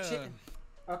was made the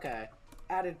Okay.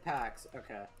 Added packs.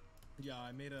 Okay. Yeah,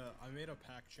 I made a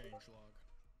pack changelog.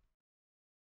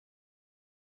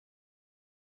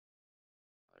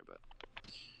 But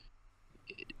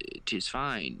it is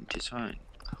fine. It is fine.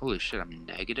 Holy shit, I'm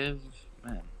negative,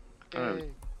 man.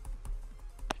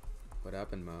 What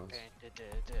happened, Miles?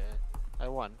 I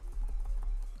won.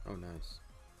 Oh, nice.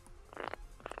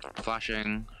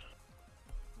 Flashing.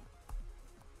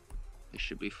 This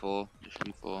should be full. This should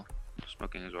be full.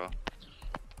 Smoking as well.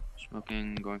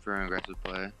 Smoking, going for an aggressive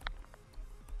play.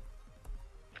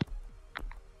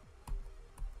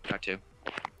 Got 2.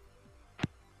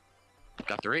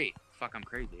 Got 3. Fuck, I'm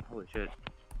crazy. Holy shit.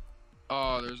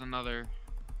 Oh, there's another.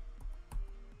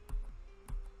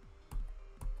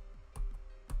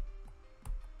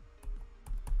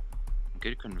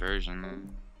 Good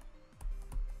conversion.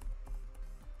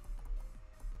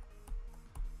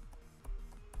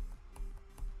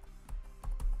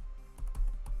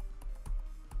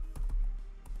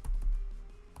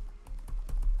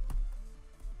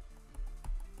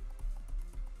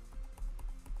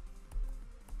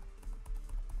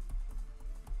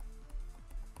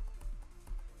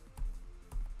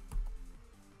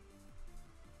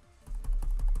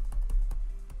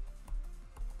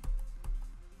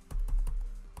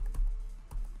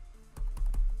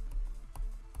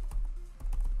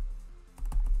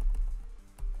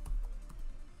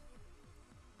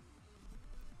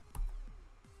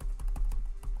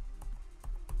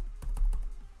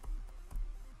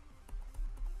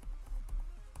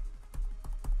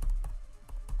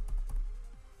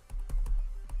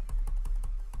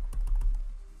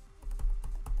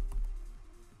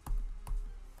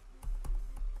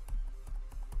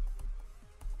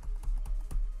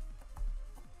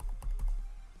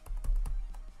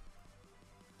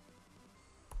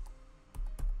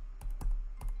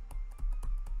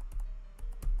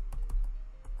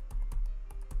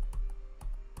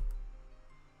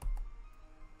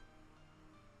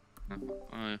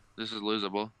 This is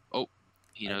losable. Oh,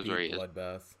 he knows where he is.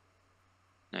 Bloodbath.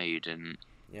 No, you didn't.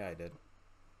 Yeah, I did.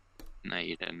 No,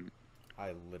 you didn't.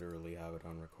 I literally have it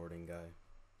on recording, guy.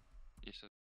 You said.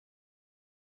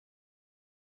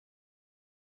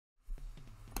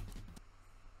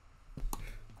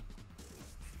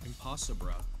 Impossible.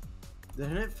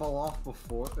 Didn't it fall off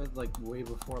before, like way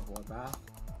before Bloodbath?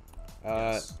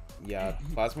 Yes. Yeah.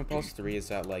 Plasma Pulse 3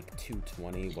 is at like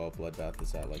 220, while Bloodbath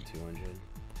is at like 200.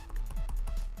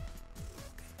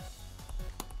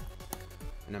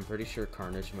 And I'm pretty sure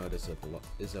Carnage Mode is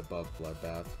above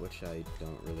Bloodbath, which I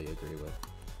don't really agree with.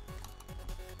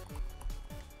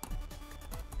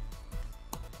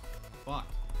 Fuck.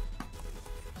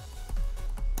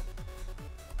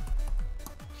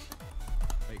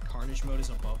 Wait, Carnage Mode is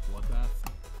above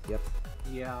Bloodbath? Yep.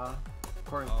 Yeah,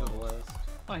 according to the list.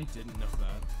 I didn't know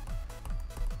that.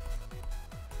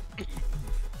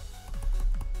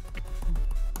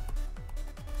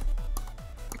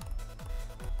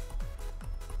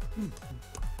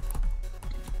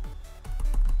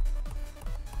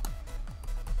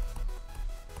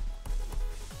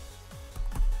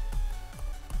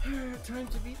 Trying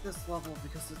to beat this level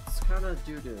because it's kind of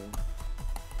doo-doo.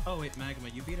 Oh wait, Magma,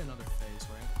 you beat another phase,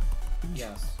 right?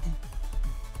 Yes.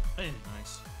 Hey,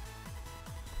 nice.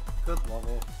 Good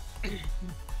level.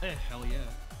 Hey, hell yeah.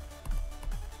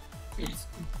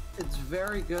 It's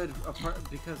very good apart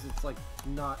because it's like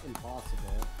not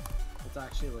impossible. It's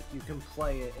actually like you can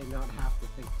play it and not have to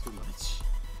think too much.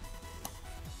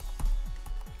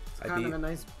 It's kind of a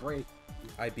nice break.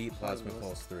 I beat Plasma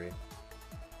Pulse 3.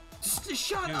 Just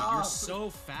shut Dude, up! You're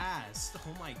so fast.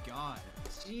 Oh my god.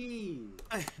 Jeez.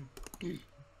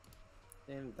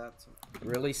 Damn, that's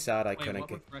Really sad I Wait, couldn't what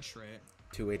get refresh rate?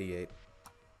 288.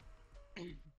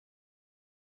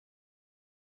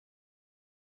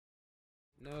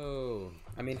 No.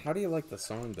 I mean, how do you like the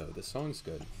song though? The song's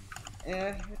good.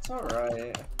 It's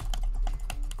alright.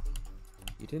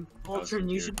 You did? VoltreN,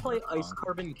 you should play Ice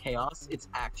Carbon Chaos. It's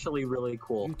actually really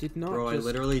cool. You did not. Bro, I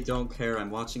literally don't care.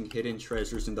 I'm watching hidden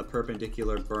treasures in the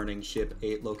perpendicular burning ship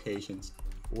 8 locations.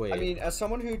 Wait. I mean, as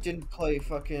someone who didn't play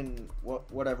fucking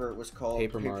whatever it was called,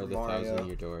 Paper Mario, the Thousand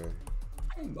Year Door.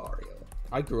 Hey, Mario.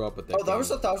 I grew up with that. Oh, that game. was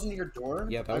the 1,000 Year Door?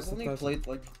 Yeah, that was I've the only played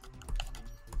like.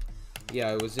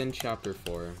 Yeah, it was in Chapter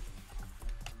 4.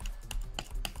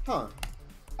 Huh.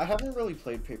 I haven't really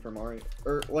played Paper Mario.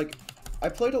 Or, like, I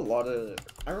played a lot of.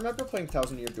 I remember playing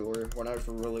 1,000 Year Door when I was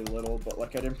really little, but,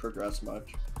 like, I didn't progress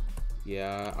much.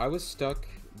 Yeah, I was stuck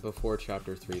before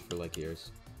Chapter 3 for, like,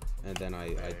 years. And then I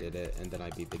did it, and then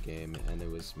I beat the game, and it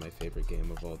was my favorite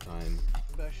game of all time.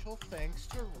 Special thanks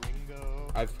to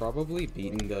Ringo. I've probably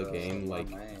beaten the game, like,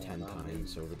 10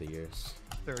 times over the years.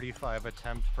 35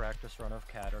 attempt practice run of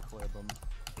Cataclysm.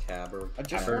 Cabber. I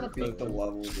just want to beat the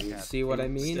level, dude. See what I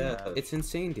mean? Instead- It's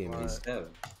insane, Demon.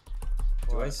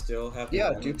 Do I still have the Yeah,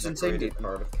 only Duke's insane, decorated dude.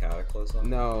 part of Cataclysm?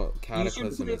 No, You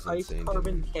Cataclysm should is play Ice insane.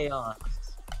 Carbon Demon. Chaos.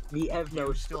 We have no.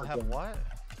 You still have what?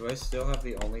 Do I still have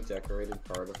the only decorated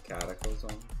part of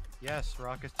Cataclysm? Yes,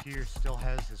 Rocketeer still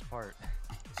has his part.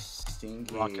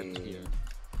 Stinky. Rocketeer.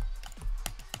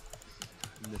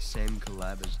 In the same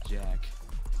collab as Jack.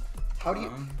 How do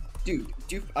you. Dude,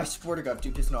 Duke, I swear to God,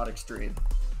 Duke is not extreme.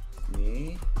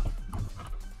 Me?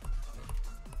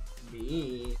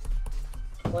 Me.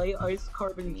 Play Ice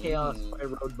Carbon Chaos by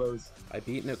Roadbows. I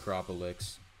beat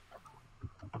NecropoliX.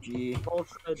 G.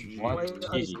 VoltreN,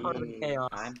 play Ice Carbon Chaos.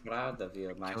 I'm proud of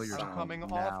you, my You're son. coming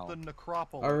off the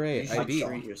Necropolis. Alright, You I should beat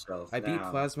treat yourself I beat now.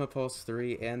 Plasma Pulse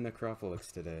 3 and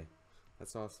NecropoliX today.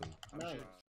 That's awesome. Nice.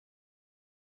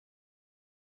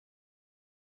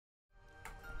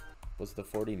 Was the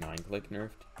 49 click nerfed?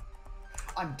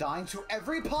 I'm dying to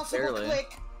every possible Barely.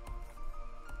 click!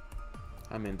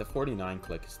 I mean, the 49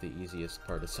 click is the easiest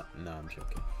part of something. No, I'm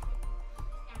joking.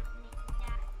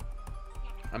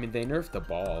 I mean, they nerfed the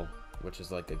ball, which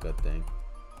is like a good thing.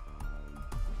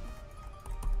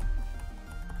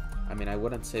 I mean, I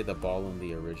wouldn't say the ball in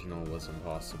the original was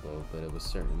impossible, but it was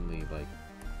certainly, like,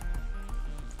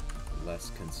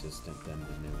 less consistent than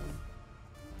the new one.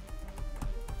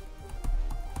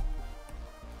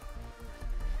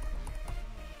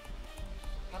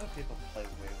 How do people play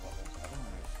wave levels? I don't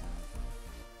understand.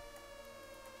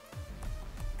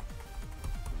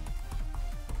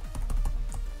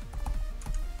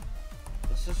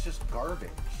 This is just garbage.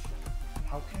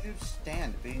 How can you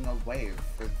stand being a wave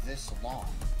for this long?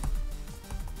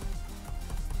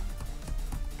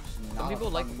 Some people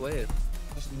like wave.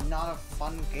 It's not a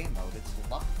fun game mode, it's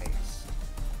luck based.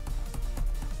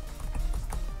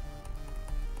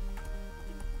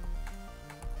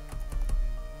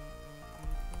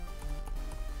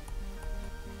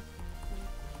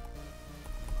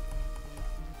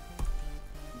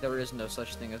 There is no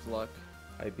such thing as luck.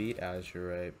 I beat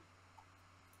Azurite.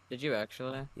 Did you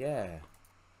actually? Yeah.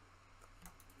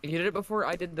 You did it before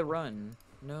I did the run.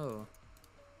 No.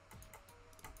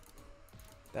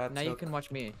 That now you can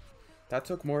watch me. That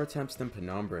took more attempts than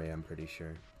Penombre, I'm pretty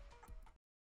sure.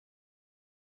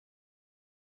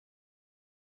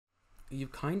 You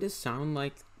kind of sound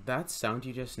like... That sound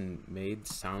you just made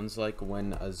sounds like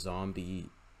when a zombie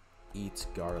eats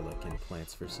garlic in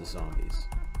Plants vs. Zombies.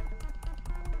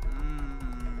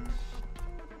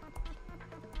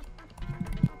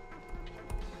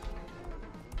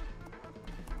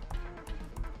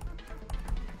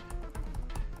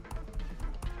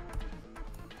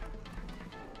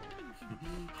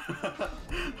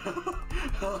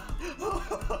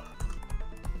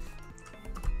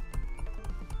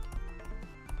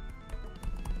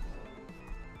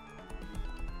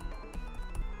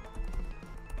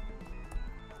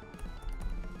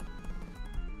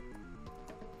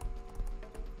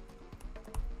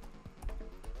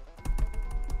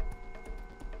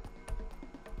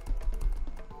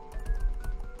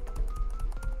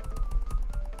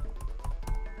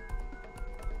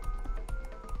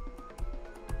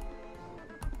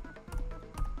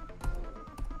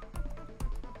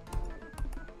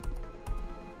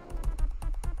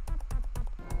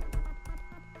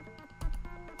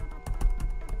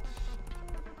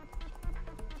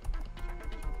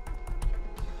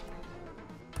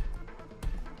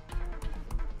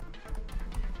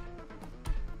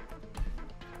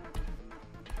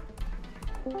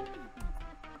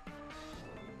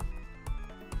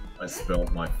 I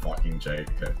spilled my fucking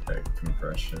JPEG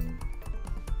compression.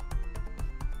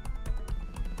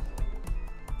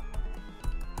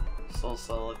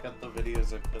 So look at the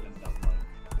videos I put in that mic.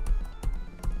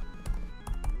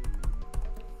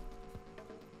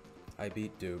 I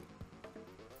beat Doop.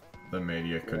 The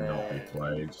media could not be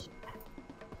played.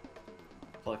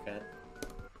 Click it.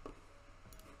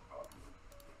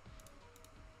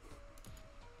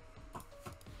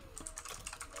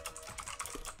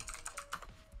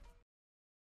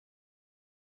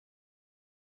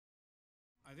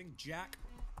 I think Jack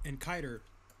and Kiter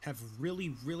have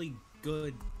really, really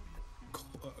good,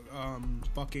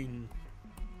 fucking,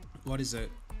 what is it?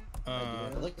 I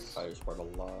like Kiter's part a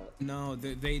lot. No,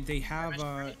 they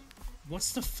have,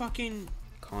 what's the fucking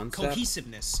concept?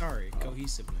 Cohesiveness. Sorry,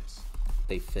 cohesiveness.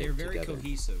 They fit They're very together.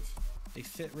 cohesive. They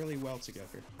fit really well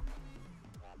together.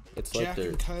 It's Jack like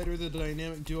and Kiter, the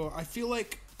dynamic duo. I feel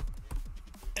like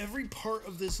every part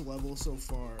of this level so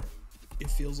far, it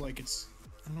feels like it's,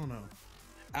 I don't know.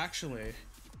 Actually,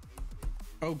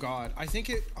 oh god, I think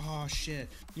it, oh shit.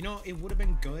 You know, it would have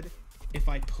been good if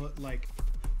I put like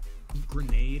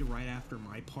grenade right after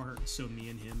my part so me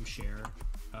and him share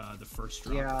the first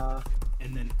drop. Yeah.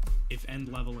 And then if end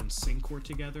level and sync were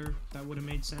together, that would have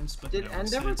made sense. But Did no, end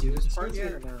instead ever it's do his just- part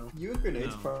yet or no? You and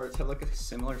Grenade's No. parts have like a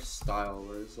similar style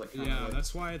where it's like Yeah,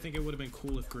 that's why I think it would have been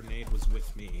cool if grenade was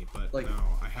with me, but like no,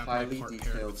 I have my highly part paired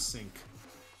detailed with sync.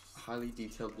 highly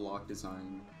detailed block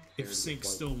design. If paired with, sync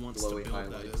like, still wants to glowy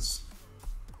build, that is.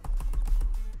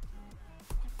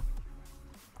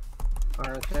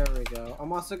 Alright, there we go.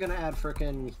 I'm also gonna add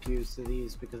frickin' hues to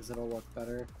these because it'll look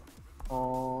better.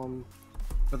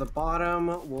 For the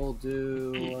bottom, we'll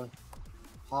do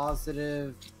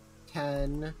positive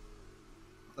 10.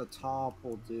 The top,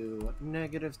 we'll do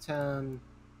negative 10.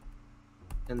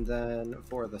 And then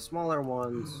for the smaller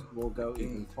ones, we'll go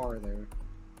even farther.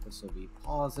 This will be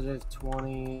positive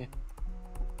 20.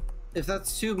 If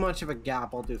that's too much of a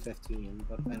gap, I'll do 15,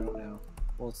 but I don't know.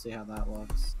 We'll see how that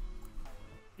looks.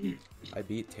 I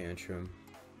beat Tantrum.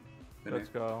 Let's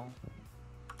go.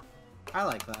 I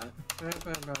like that.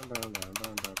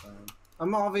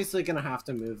 I'm obviously gonna have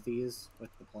to move these with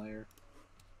the player.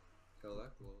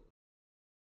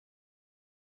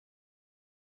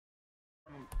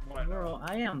 Bro,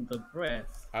 I am the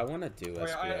breath. I want to do Wait,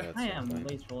 SBI at I some am point.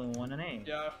 least rolling 1 and 8.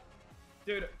 Yeah,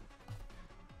 dude.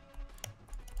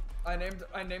 I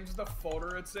named the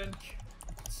folder it's in.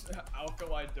 It's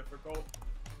alkali difficult.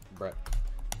 Brett.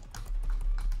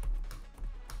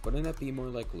 Wouldn't that be more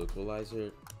like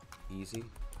Localizer easy?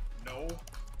 No.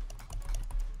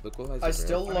 Localizer. I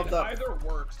still love that. Either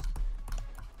works.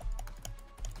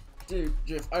 Dude,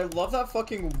 Jiff, I love that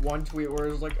fucking one tweet where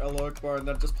it's like a bar and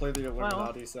then just play the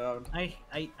Illuminati sound. I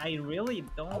really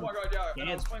don't. Oh my god, yeah, and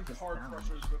I was get playing this card sound.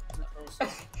 crushers with Glucosa.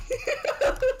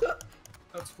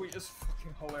 That tweet is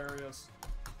fucking hilarious.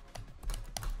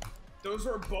 Those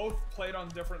were both played on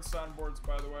different soundboards,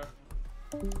 by the way.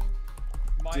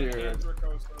 Mine Dude. and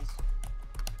Dracosa's.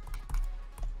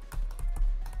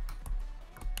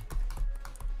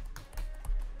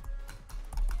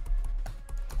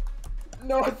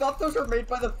 No, I thought those were made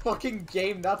by the fucking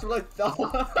game. That's what I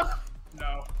thought.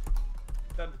 No.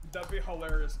 That'd be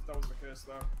hilarious if that was the case,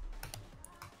 though.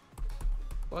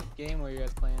 What game were you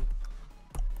guys playing?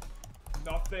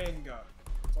 Nothing.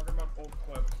 Talking about old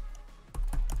clip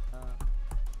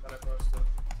that I posted.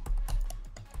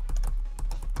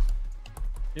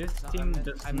 This No, team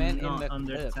does I meant in not the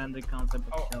understand the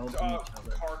concept of shells in each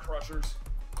other. Car crushers.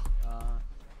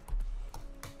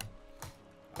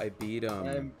 I beat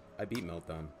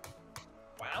Meltdown.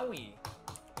 Wowie.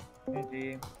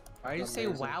 GG. Why did you say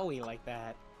wowie like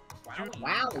that? Wowie.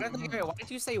 Why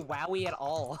did you say wowie at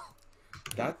all?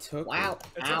 That took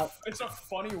It's a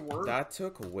funny word. That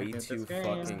took way too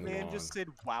fucking Man long. just said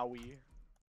wowie.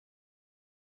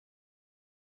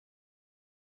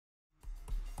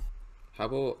 How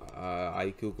about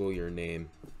I Google your name?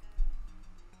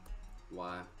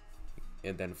 Why?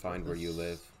 And then find where you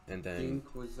live, and then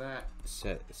Think was that?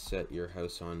 set your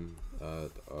house on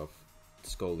of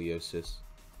scoliosis.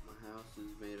 My house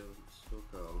is made of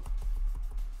stucco.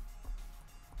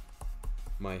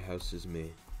 My house is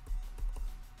me.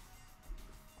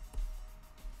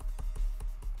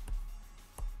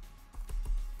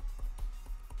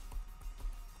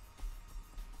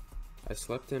 I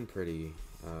slept in pretty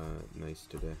nice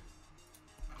today.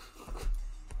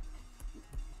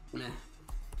 Meh.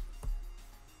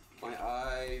 My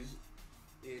eyes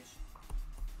itch.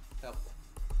 Help.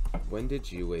 When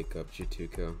did you wake up,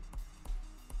 Jituko?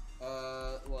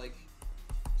 Like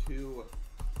 2.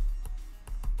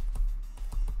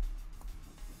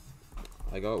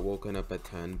 I got woken up at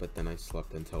 10, but then I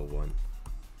slept until 1.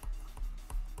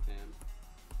 And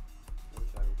I wish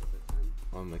I woke up at 10.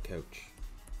 On the couch.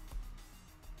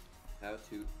 How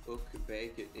to cook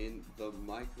bacon in the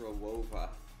microwave.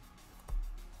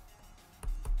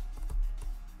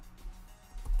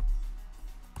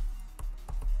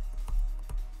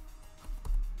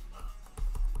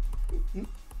 Can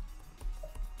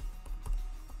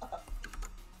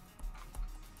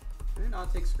I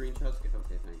not take screenshots?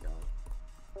 Okay, thank God.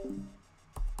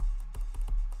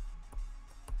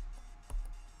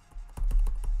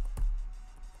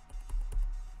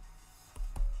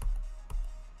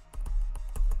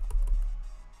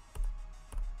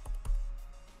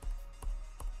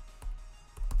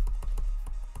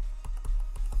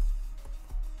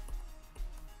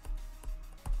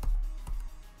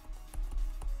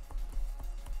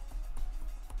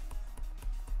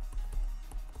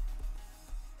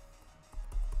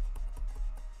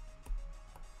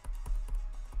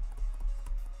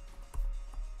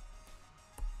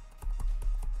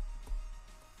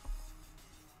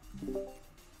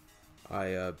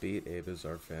 I beat a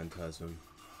Bizarre Phantasm.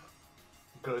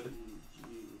 Good.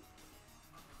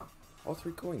 All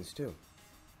 3 coins too.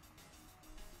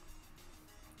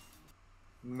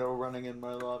 No running in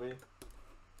my lobby.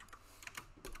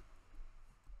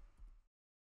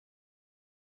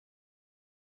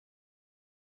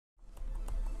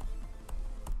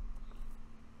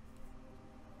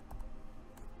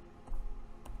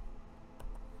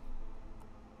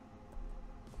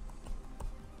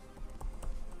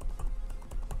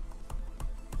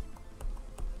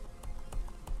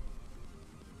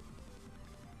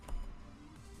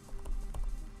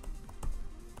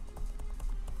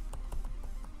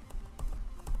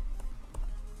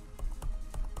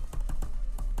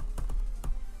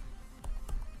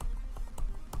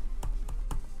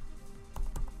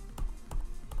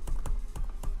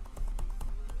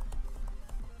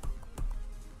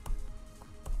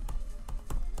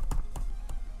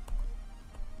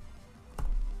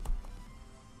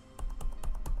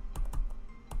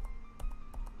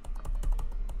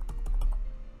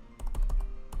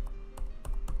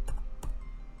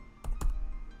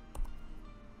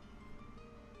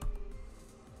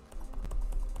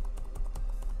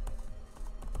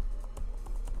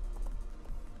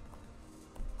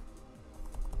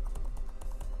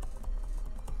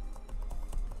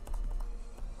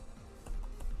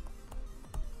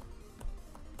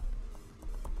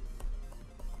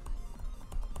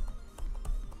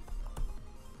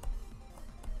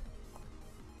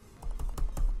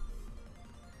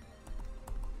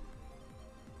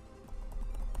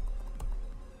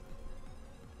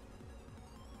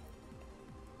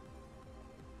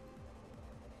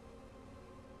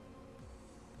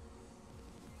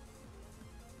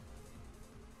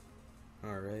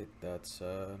 Alright, that's,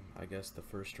 I guess the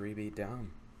first rebeat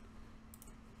down.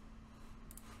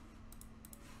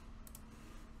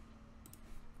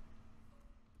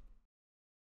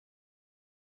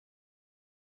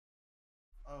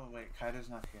 Oh wait, Kaido's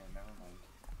not here, never mind.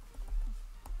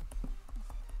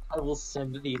 I will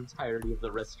send the entirety of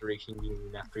the Restoration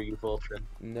Union after you, VoltreN.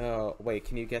 No, wait,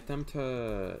 can you get them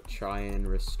to try and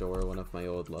restore one of my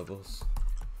old levels?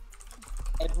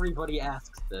 Everybody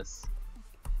asks this.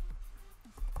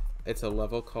 It's a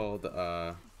level called,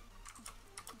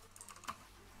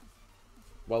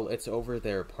 well, it's over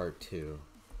there part 2.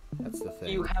 That's the thing.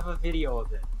 Do you have a video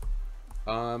of it?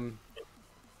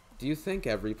 Do you think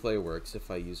every play works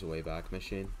if I use a Wayback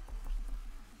Machine?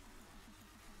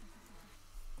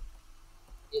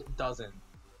 It doesn't.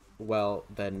 Well,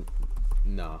 then,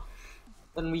 no.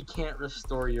 Then we can't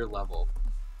restore your level.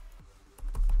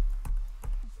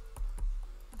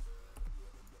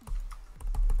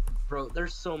 Bro,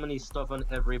 there's so many stuff on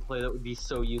every play that would be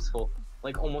so useful.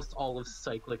 Like, almost all of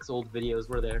Cyclic's old videos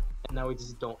were there, and now we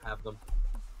just don't have them.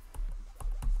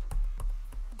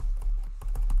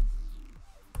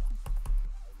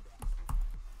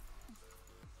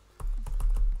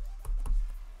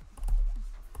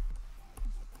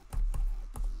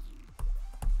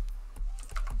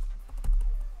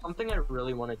 Something I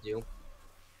really want to do.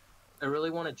 I really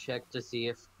want to check to see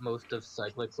if most of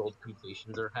Cyclic's old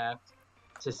completions are hacked,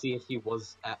 to see if he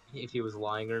was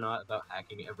lying or not about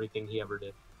hacking everything he ever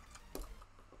did.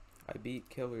 I beat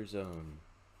Killerzone.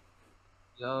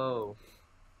 Yo.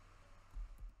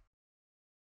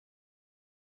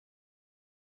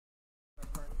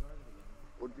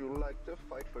 Would you like to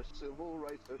fight for civil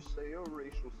rights or say a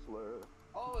racial slur?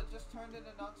 Oh, it just turned into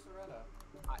Noxaretta.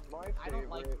 I don't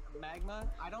like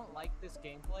Magma. I don't like this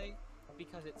gameplay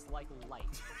because it's like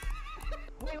light.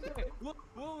 wait, what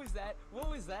was that?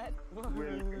 What was that?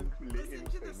 Listen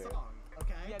to the song,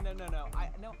 okay? Yeah, no. I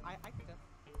can go.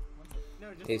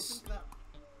 No, just Hey, listen to that.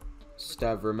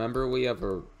 Stev, remember we have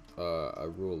a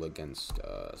rule against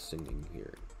singing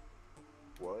here.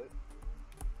 What?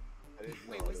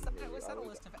 Wait, was that a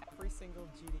list of every single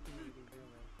GD community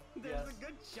groomer? There's a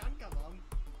good chunk of them.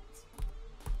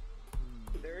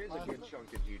 There is a good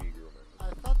chunk of GD groomers. I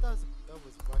thought that was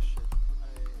Russian.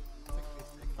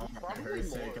 Probably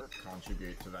more.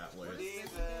 Contribute to that list.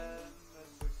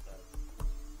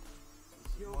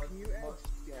 Yo, can you ask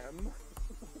Stem?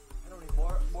 I don't even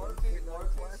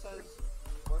Morpheus says,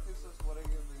 what are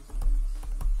your reasons?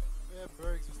 Yeah,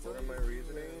 Bergs, we still What are my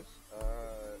reasonings?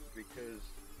 Because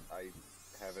I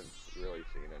haven't really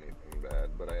seen anything bad,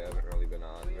 but I haven't really been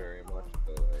on very much,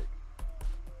 so like...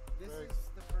 This is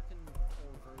the frickin'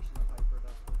 old version of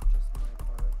Hyperduck with just my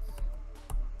parts.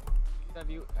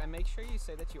 And make sure you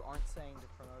say that you aren't saying the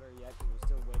promoter yet, because we're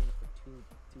still waiting for two.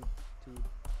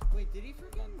 Wait, did he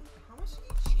frickin'... How much did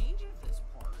he change of this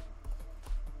part?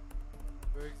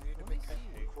 Bergs, you need to make a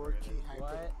quirky hyper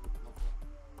What? level.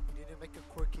 You need to make a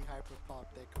quirky hyper pop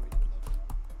decorated level.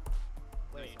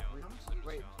 Wait,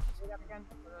 wait, say that again?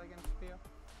 Say that again, Theo?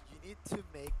 You need to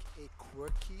make a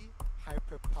quirky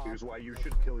hyper pop. Here's why you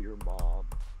should kill your mom.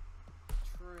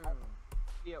 True.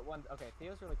 Okay,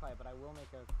 Theo's really quiet, but I will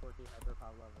make a quirky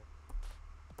hyperpod level.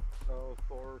 Oh,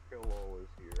 Thor Killol is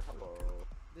here. Hello.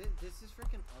 This is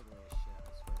freaking ugly as shit, I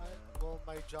swear to God. Well,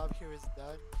 my job here is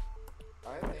done.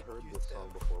 I haven't heard this song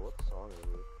before. What song is it?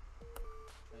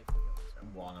 I forgot this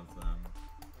one. One of them.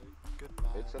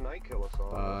 Goodbye. It's a Night Killer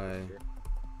song. Bye.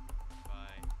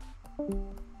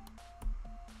 Can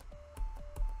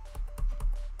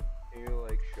you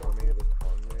like show me the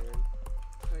tongue, man?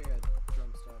 Oh yeah,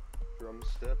 drum step. Drum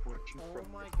step working Oh from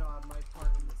my god, my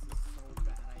part in this is so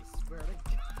bad, I swear to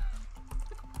God.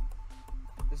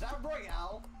 Is that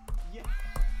Royale? Yeah.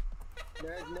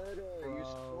 Magneto, you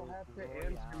still have to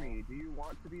answer me. Do you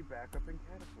want to be back up in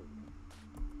Cataclysm?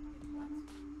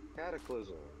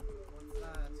 Cataclysm. What's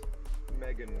that?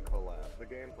 Megan collab. The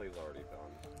gameplay's already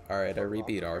done. Alright, I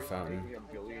rebeat our fountain. It's taking a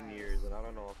billion years, and I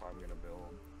don't know if I'm gonna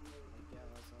build.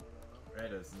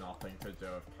 It has nothing to do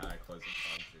with Cataclysm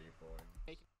Country, boy.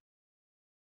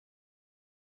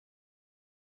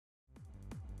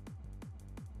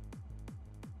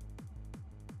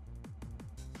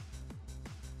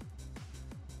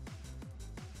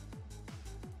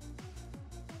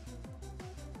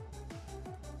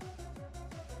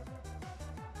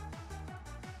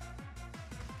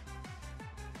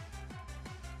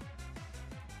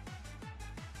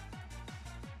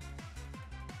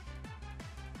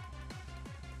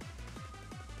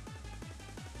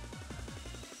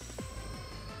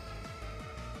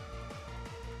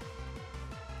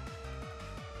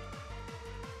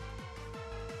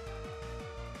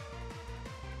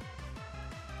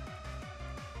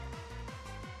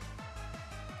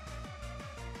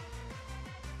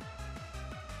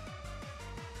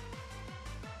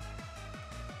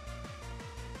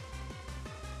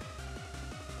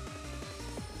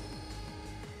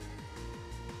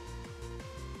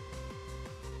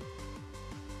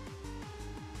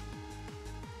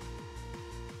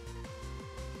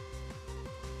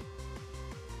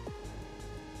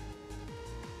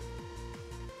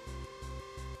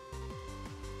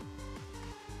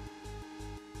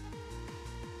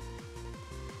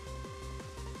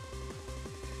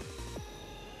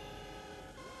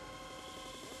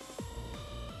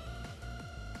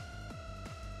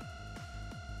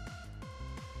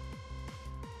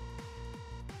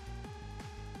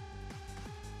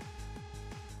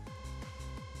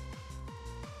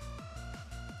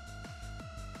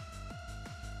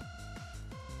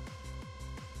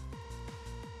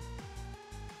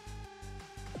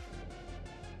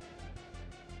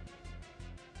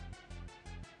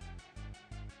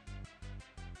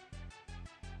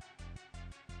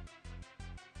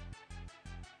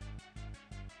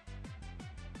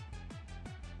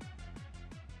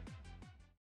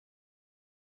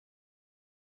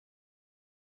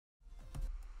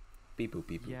 Beep boop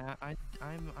beep boop. Yeah,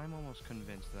 I'm almost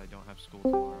convinced that I don't have school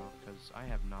tomorrow because I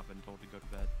have not been told to go to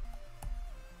bed.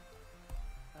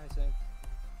 Hi, Sync.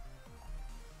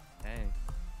 Hey,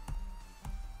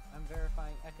 I'm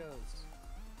verifying echoes.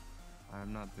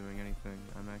 I'm not doing anything.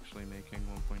 I'm actually making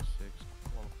 1.6.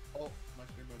 Oh, my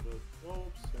stream ended.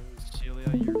 Oops.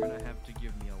 Celia, you're gonna have to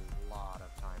give me a lot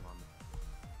of time on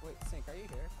that. Wait, Sync, are you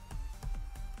here?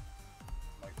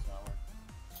 Mike's not working.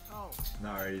 Oh.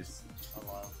 No, he's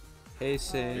alive. Hey,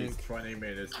 Sync. He's 20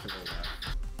 meters to the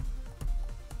left.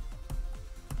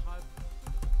 Hi,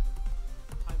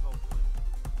 VoltreN.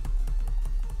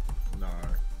 No.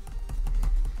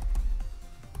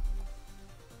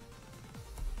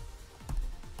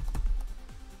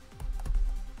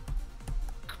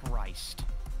 Christ.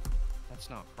 That's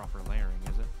not proper layering,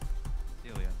 is it?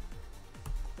 Celia.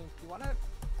 Sync,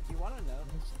 you wanna know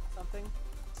something?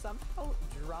 Somehow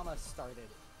drama started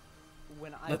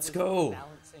when I Let's was go.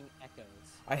 balancing echoes.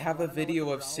 I have a Wanna know video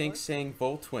what of the drama Sync was? saying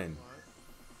VoltreN.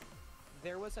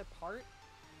 There was a part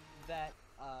that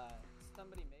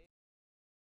somebody made.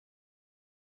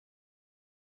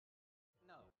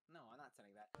 No, I'm not saying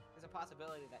that. There's a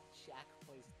possibility that Shaq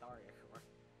plays Daria.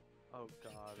 Oh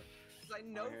god. I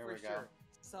know here for we go. sure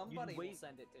somebody will wait-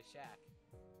 send it to Shaq.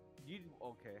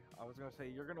 Okay, I was gonna say,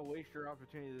 you're gonna waste your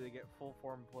opportunity to get full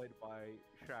form played by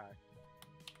Shaq.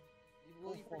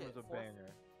 Well, Full you form forget, is a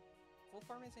banger. Full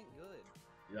form isn't good.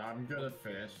 Yeah, I'm gonna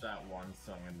finish that one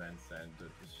song and then send it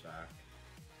to Shaq.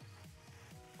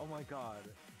 Oh my god,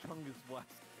 Chung is west.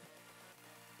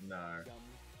 No.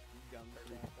 Gum.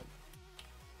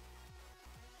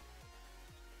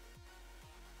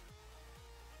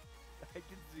 I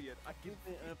can see it. I can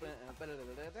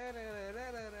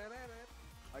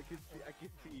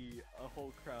see a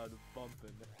whole crowd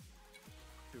bumping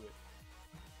to it.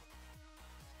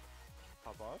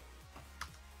 Pop off.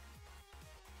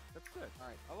 That's good.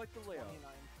 Alright. I like the layout. 29%.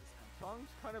 Song's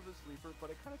kind of a sleeper, but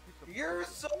it kind of keeps up. You're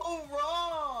so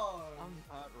wrong! I'm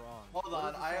not wrong. Hold What on,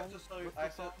 is the I have song? to show you.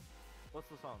 What's the song? What's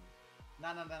the song? No.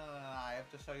 I have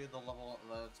to show you the level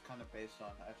that it's kind of based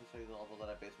on. I have to show you the level that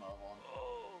I base my level on.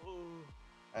 Oh.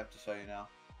 I have to show you now.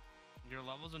 Your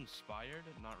level's inspired,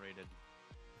 not rated.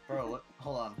 Bro, look,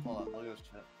 hold on, look at this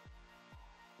shit.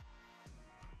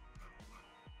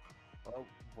 Oh,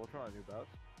 VoltreN new bout.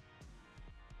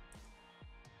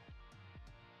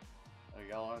 Oh,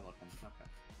 y'all are looking. Okay.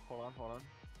 Hold on.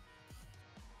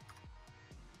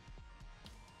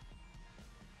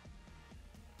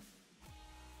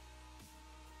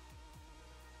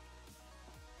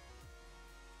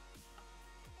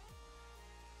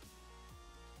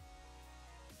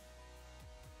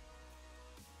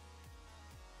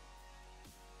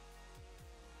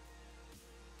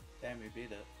 Damn, you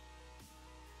beat it.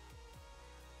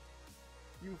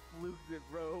 You fluked it,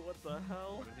 bro. What the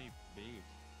hell? What did he beat?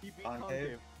 He beat Concave.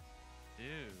 Concave.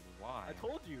 Dude, why? I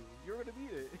told you, you're gonna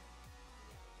beat it.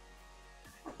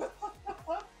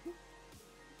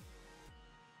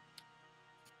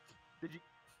 Did you?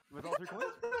 With all 3 coins?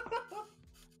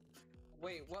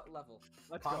 Wait, what level?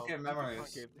 Let's Concave go. Memories.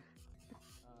 Concave.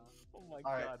 Oh my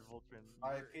Alright. god, VoltreN.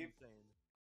 Alright, You're peep. insane.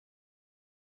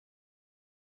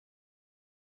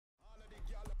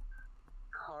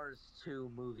 Cars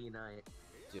 2 movie night.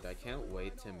 Dude, I can't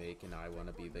wait to make an I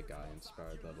Wanna Be the Guy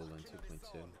inspired level in 2.2.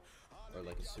 Or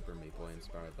like a Super Meat Boy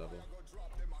inspired level.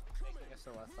 Making a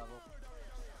Celeste level.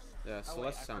 Yeah, Oh, wait,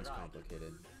 Celeste I sounds forgot.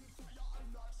 complicated.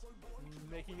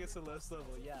 Making a Celeste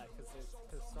level, yeah, because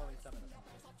there's only 7 of them.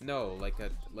 No, like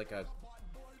a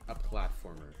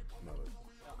platformer mode.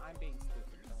 No, I'm being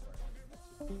stupid,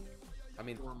 don't worry. I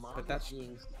mean, Your mom but that's is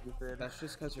being stupid. that's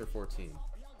just because you're 14.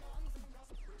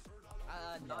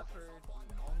 Not for,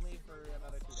 only for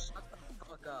another 2 days. Shut the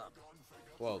fuck up.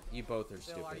 Well, you both are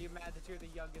So stupid. are you mad that you're the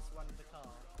youngest one in the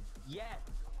call? Yes.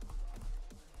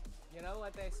 You know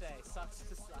what they say, sucks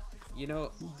to suck. You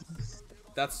know,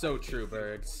 that's so true,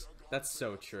 Bergs. That's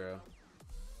so true.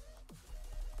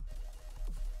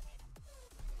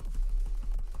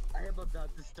 I am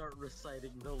about to start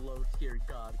reciting the low-tier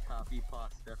god copy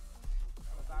pasta.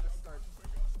 I'm about to start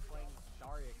playing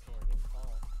Daria Core in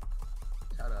fall.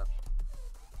 Shut up.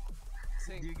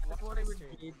 Sing, Do you guys watch want my to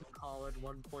stream. engage call in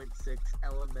 1.6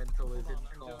 elemental is Hold it on,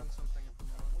 I'm called? doing something at the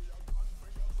moment.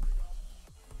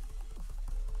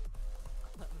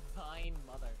 Thine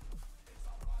mother.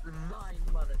 Thine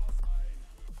mother.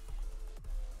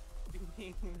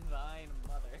 Being thine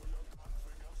mother.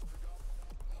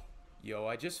 Yo,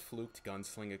 I just fluked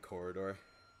Gunslinga Corridor.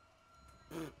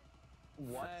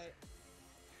 What?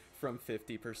 From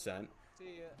 50%. See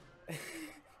ya.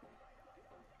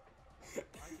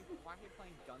 Why are you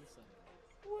playing Gunslinger?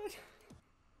 What?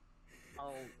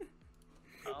 Oh,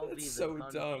 I'll be That's the so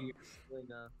dumb.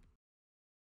 Gunslinga.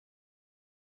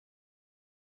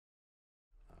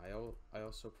 I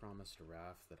also promised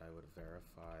Raph that I would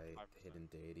verify 5%. Hidden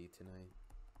Deity tonight.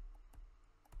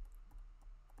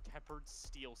 Tempered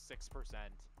Steel 6%.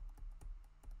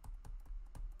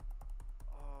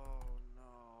 Oh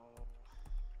no.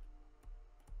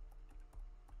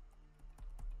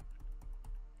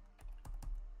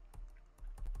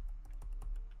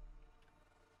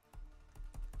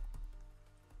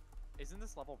 Isn't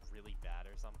this level really bad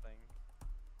or something?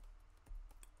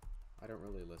 I don't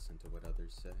really listen to what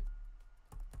others say.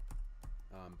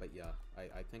 But yeah,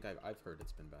 I think I've heard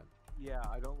it's been bad. Yeah,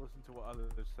 I don't listen to what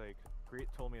others say. Great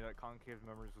told me that Concaved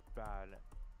Memories was bad,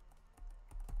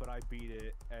 but I beat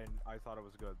it and I thought it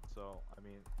was good. So I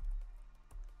mean,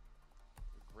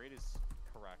 Great is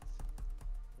correct.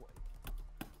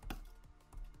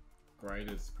 Great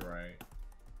is great.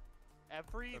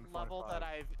 Every 7.5. level that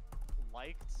I've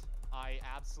liked, I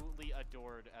absolutely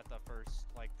adored at the first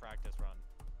like practice run.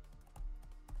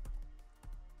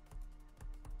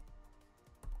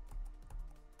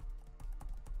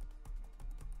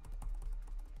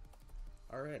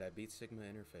 Alright, I beat Sigma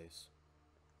Interface.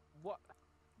 What?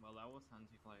 Well, that was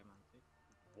anticlimactic.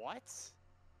 What?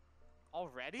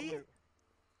 Already?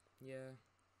 Yeah.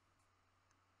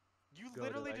 You Good,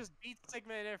 literally like- just beat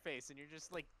Sigma Interface and you're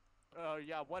just like, oh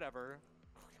yeah, whatever.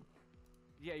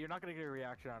 yeah, you're not gonna get a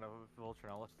reaction out of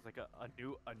VoltreN unless it's like a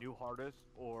new hardest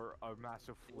or a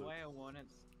massive fluke. Why I wanted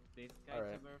this guy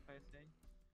Alright. to verify thing?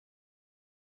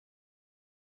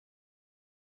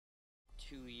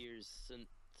 2 years since,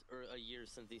 or a year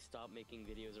since he stopped making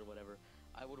videos or whatever,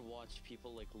 I would watch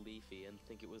people like Leafy and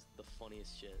think it was the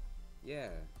funniest shit. Yeah.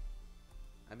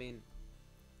 I mean,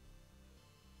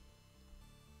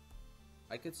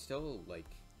 I could still, like,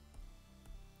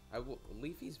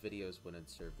 Leafy's videos wouldn't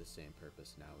serve the same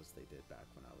purpose now as they did back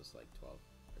when I was like 12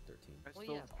 or 13. I Well,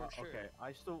 still, yeah, for sure. Okay,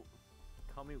 I still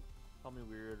call me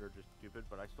weird or just stupid,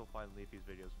 but I still find Leafy's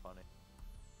videos funny.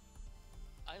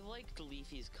 I liked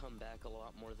Leafy's comeback a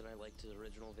lot more than I liked his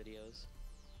original videos.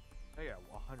 Oh yeah,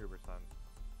 100%.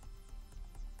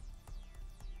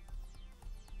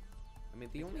 I mean,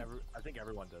 the only I think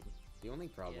everyone did. The only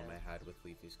problem Yeah. I had with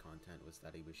Leafy's content was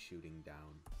that he was shooting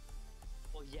down.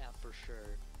 Well, yeah, for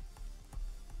sure.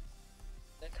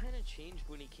 That kind of changed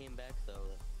when he came back,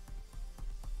 though.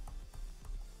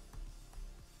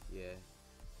 Yeah.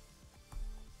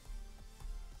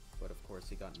 But of course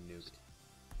he got nuked.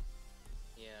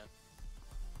 Yeah.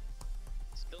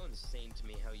 It's still insane to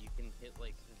me how you can hit,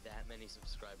 like, that many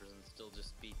subscribers and still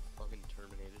just be fucking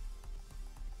terminated.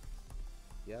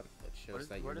 Yep, it shows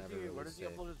that you're never really Where does he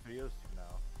safe. upload his videos to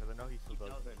now? Because I know he still does.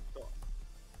 doesn't.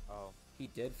 Oh. He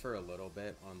did for a little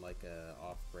bit on like a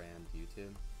off-brand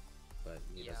YouTube, but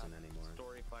he Yeah, doesn't anymore.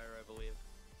 Storyfire, I believe.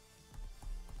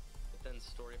 But then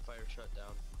Storyfire shut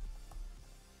down.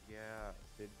 Yeah,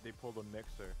 they pulled a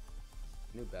mixer.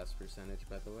 New best percentage,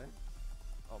 by the way.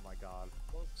 Oh my god.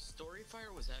 Well,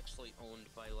 Storyfire was actually owned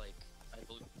by, like, I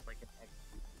believe, like an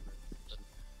ex-YouTuber.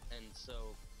 And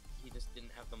so, he just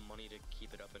didn't have the money to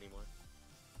keep it up anymore.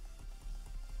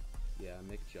 Yeah,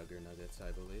 McJuggernuggets,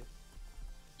 I believe.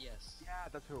 Yes. Yeah,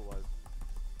 that's who it was.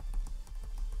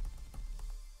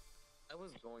 I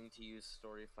was going to use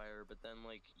Storyfire, but then,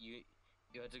 like, you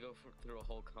had to go through a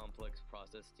whole complex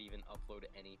process to even upload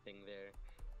anything there,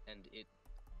 and it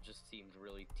just seemed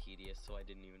really tedious, so I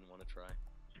didn't even want to try.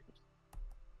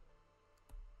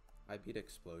 I beat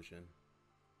Explosion.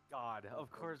 God,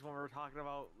 of course when we're talking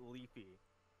about Leafy.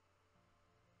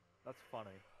 That's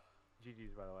funny.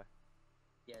 GG's, by the way.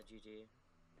 Yeah, GG.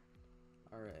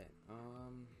 Alright,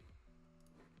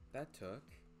 that took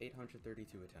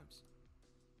 832 attempts.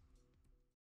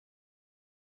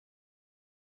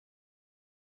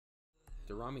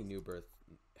 Durami New Birth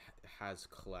has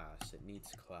class. It needs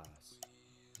class.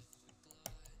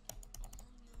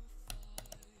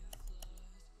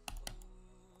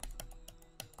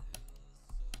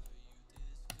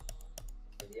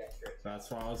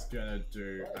 That's what I was gonna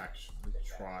do, actually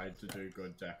try to do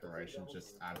good decoration,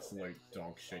 just absolute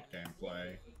dog shit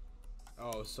gameplay.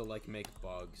 Oh, so like make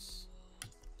bugs.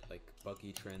 Like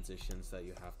buggy transitions that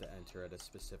you have to enter at a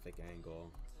specific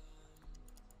angle.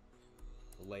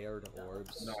 Layered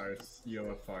orbs. No, it's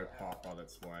UFO pop on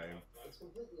its way.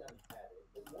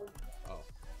 Oh.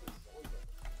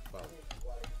 Well,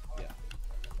 yeah.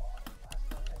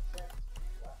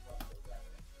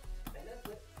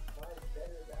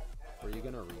 Were you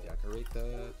gonna redecorate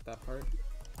that part?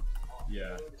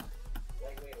 Yeah.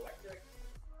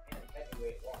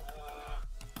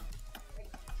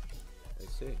 I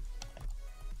see.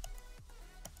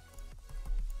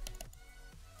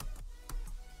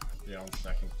 Yeah, on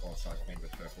second course, I think the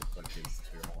purple click is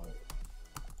too high.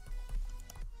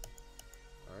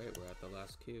 Alright, we're at the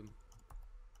last cube.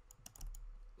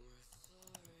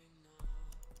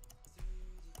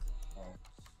 Oh.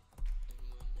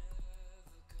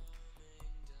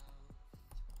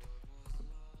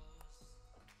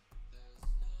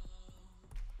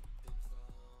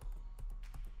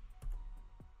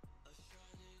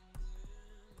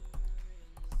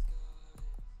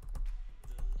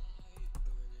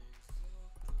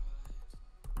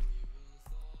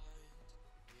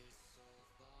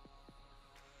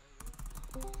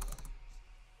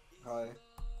 Hi.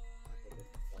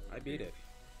 I beat it.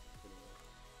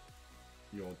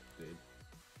 You did.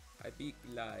 I beat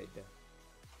Glide.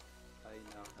 I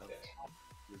now have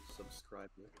your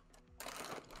subscriber.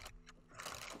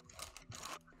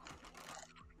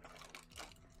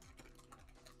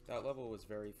 That level was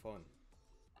very fun.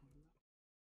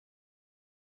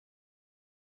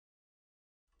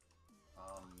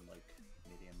 Like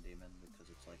medium demon because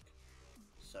it's like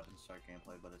 7-star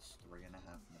gameplay, but it's 3.5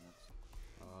 minutes.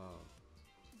 Oh.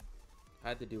 I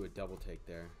had to do a double take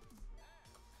there.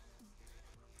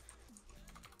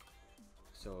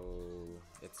 So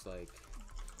it's like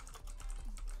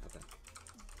okay.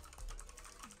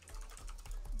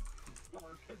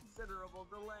 More considerable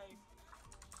delay.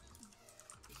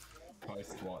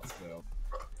 Post what still?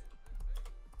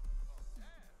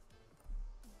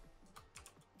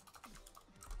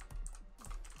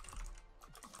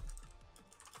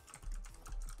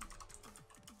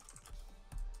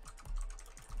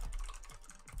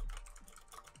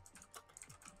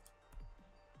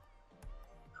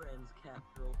 Trans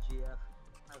Capital GF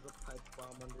has a pipe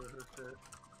bomb under her shirt.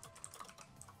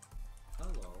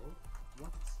 Hello,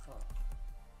 what's up?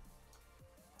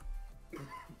 I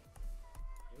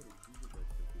would agree with that,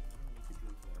 but you need to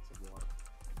drink lots of water.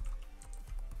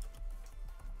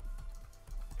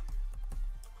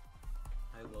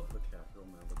 I love the Capital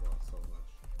Member boss so much.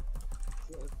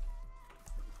 Good.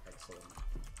 Excellent.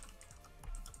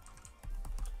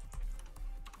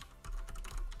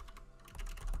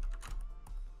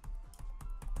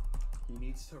 He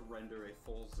needs to render a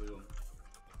full zoom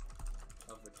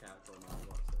of the Capital Member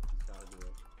boss. He's gotta do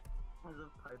it. Has a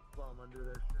pipe bomb under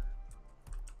their shirt.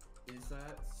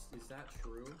 Is that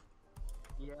true?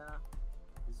 Yeah.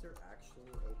 Is there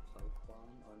actually a pipe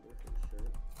bomb under his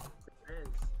shirt? There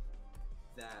is.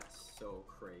 That's so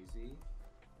crazy.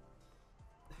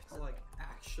 It's like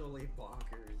actually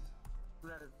bonkers.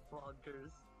 That is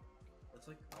bonkers. That's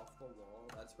like off the wall.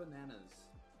 That's bananas.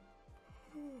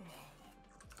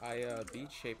 I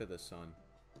beat Shape of the Sun.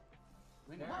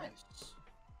 Nice.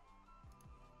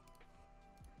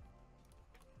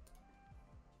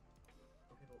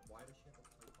 Okay, but why does she have a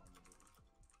pipe bomb?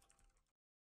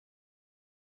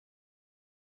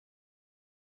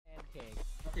 Pancake.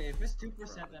 Okay, if it's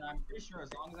 2%, then I'm pretty sure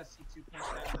as long as I see 2%,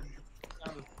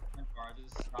 of the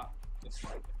charges stop. Just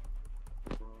like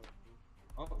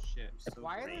oh shit.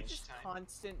 Why are there just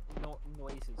constant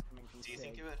noises coming from Do you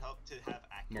think Sig? it would help to have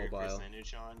accurate Mobile.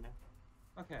 percentage on?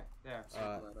 Okay, there.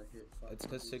 It's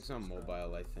because Sig's on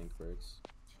mobile, I think, Briggs.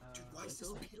 Dude, why is this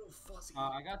pedo fuzzy?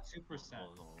 I got 2%.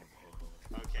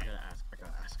 Okay. I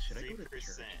gotta ask. Should I go to 3%.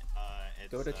 church?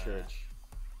 It's, Go to church.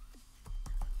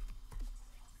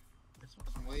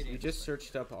 I'm waiting. You just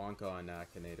searched up Anka on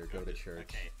Akinator. Go to church.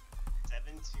 Okay.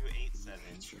 7287.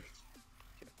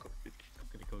 I'm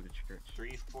gonna go to church.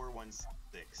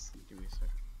 3416. Do we, sir?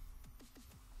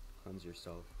 Cleanse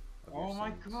yourself. Of Oh your my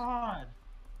sins. god!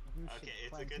 Okay,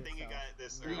 it's a good thing you got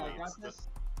this Yeah, early. I got It's this.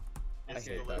 I It's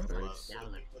hate the that, list level.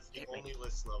 Briggs. It's the only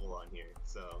list level on here,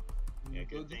 so yeah,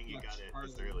 good thing you got it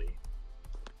this early.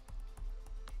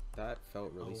 That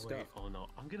felt really Wait, stuffed. oh no,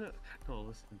 no,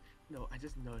 listen. No, I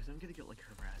just noticed I'm gonna get like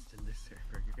harassed in this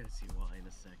server. You're gonna see why in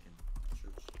a second.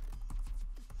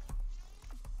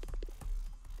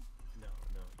 No,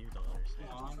 you don't understand.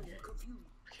 I'm confused.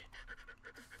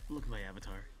 Look at my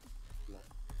avatar.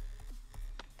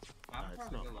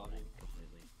 It's not mine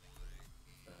completely.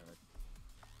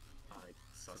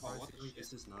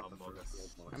 This is not the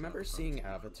first. I remember seeing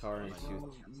Avatar in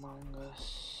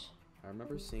I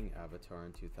remember seeing Avatar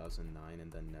in 2009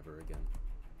 and then never again.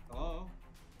 Oh.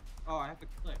 Oh, I have to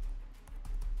click.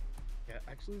 Yeah,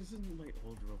 actually, this isn't my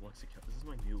old Roblox account. This is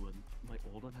my new one. My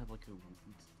old one had like a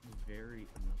very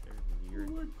weird.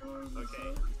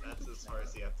 Okay, that's as far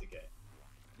as you have to get.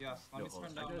 Yes, let me hold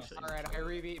turn on, I down gotta show you. Alright, I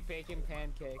rebeat bacon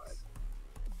pancakes.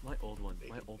 My old one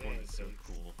is so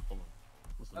cool. Hold on.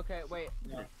 Listen. Okay, wait.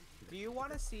 Yeah. Do you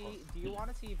want to see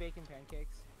bacon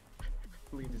pancakes?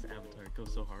 Leave this avatar. It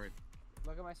goes so hard.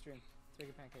 Look at my stream. It's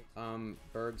bacon pancakes.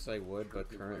 Bergs, I would, but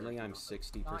currently I'm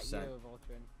 60%. Not you,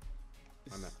 VoltreN.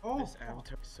 This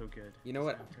avatar is so good. You know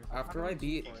what? After I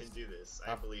beat, You can do this.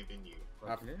 I believe in you.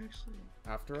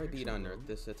 After I beat Unearth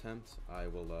this attempt, I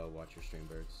will watch your stream,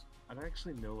 Bergs. I don't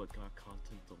actually know what got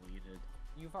content deleted.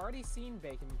 You've already seen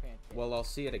Bacon Pancake. Well, I'll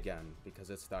see it again because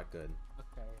it's that good.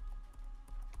 Okay.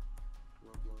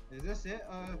 Is this it?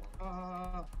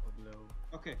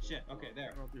 Okay, shit. Okay,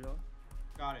 there.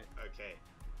 Got it. Okay.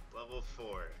 Level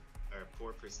 4,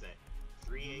 or 4%.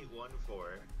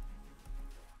 3814.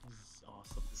 This is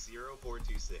awesome.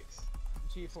 0426.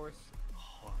 G-Force.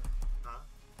 Huh?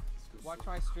 Watch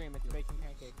my stream, it's Bacon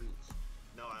Pancake.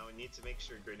 No, I would need to make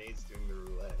sure Grenade's doing the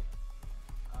roulette.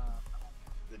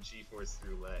 The G-Force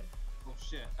roulette. Oh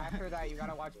shit. After that, you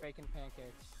gotta watch Bacon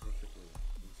Pancakes.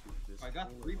 I got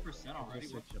 3% already.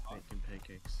 What the fuck? Bacon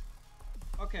pancakes.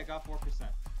 Okay, I got 4%.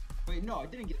 Wait, no, I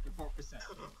didn't get the 4%.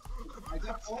 I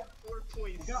got 4.00.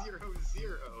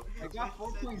 I got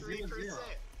 4.00.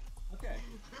 Okay.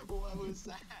 What was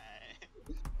that?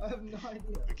 I have no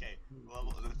idea. Okay,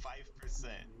 level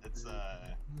 5%. That's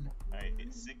alright,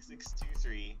 it's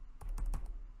 6623.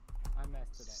 I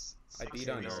messed it up. I beat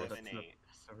Unearth. 7, 8.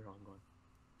 That's the wrong one.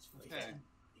 Okay.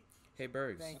 Hey,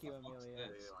 Bergs. Thank you, Amelia.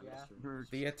 Yeah.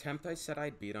 The attempt I said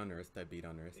I'd beat Unearthed, I beat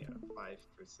Unearthed. Yeah, 5%.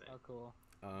 Oh, cool.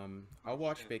 I'll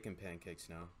watch Bacon Pancakes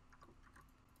now.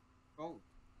 Oh.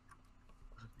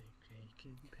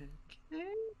 Bacon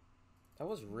pancake. That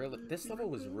was really. This level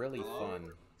was really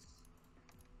fun.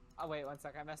 Oh wait, one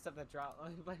sec. I messed up the drop.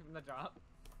 Let me play from the drop.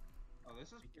 Oh,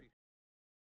 this is pretty.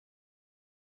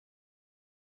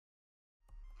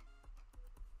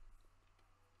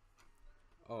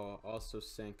 Oh, also,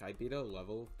 Sync, I beat a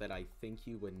level that I think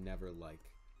you would never like.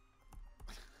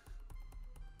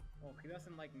 Well, he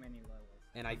doesn't like many levels.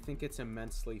 And I think it's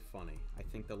immensely funny. I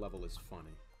think the level is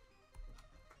funny.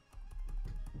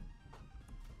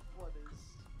 What is?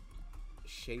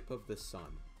 Shape of the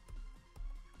Sun.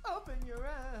 Open your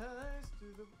eyes to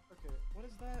the. Okay, what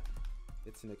is that?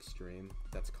 It's an extreme.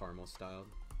 That's caramel styled.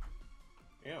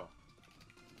 Ew.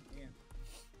 Yeah.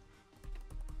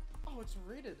 Oh, it's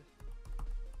rated.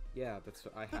 Yeah, that's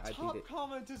I The beat top it.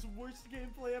 comment is worst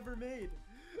gameplay ever made.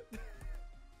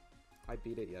 I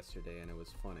beat it yesterday and it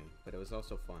was funny, but it was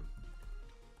also fun.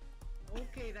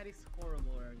 Okay, that is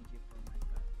horrible RNG for my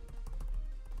side.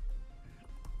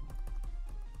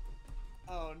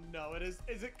 Oh no, it is.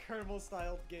 Is it caramel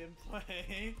styled gameplay?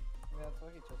 Yeah, that's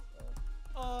what he just said.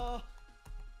 Oh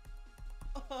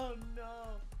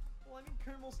no. Well, I mean,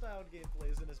 caramel styled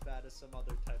gameplay isn't as bad as some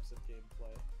other types of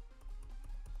gameplay.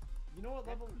 You know what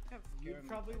level you'd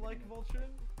probably like,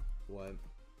 VoltreN? What?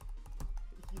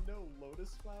 You know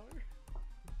Lotus Flower?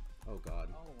 Oh god.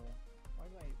 Oh, why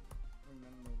do I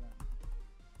remember that?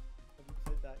 Have you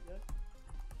played that yet?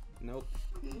 Nope.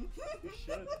 You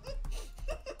should.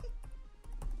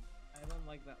 I don't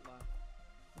like that laugh.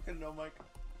 No, Mike.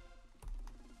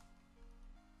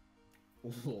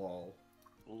 Lol.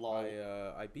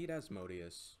 I beat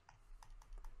Asmodeus.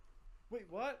 Wait,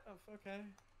 what? Oh, okay.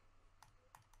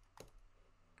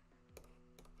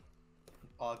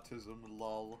 Autism,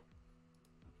 lol.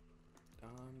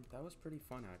 That was pretty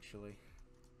fun actually.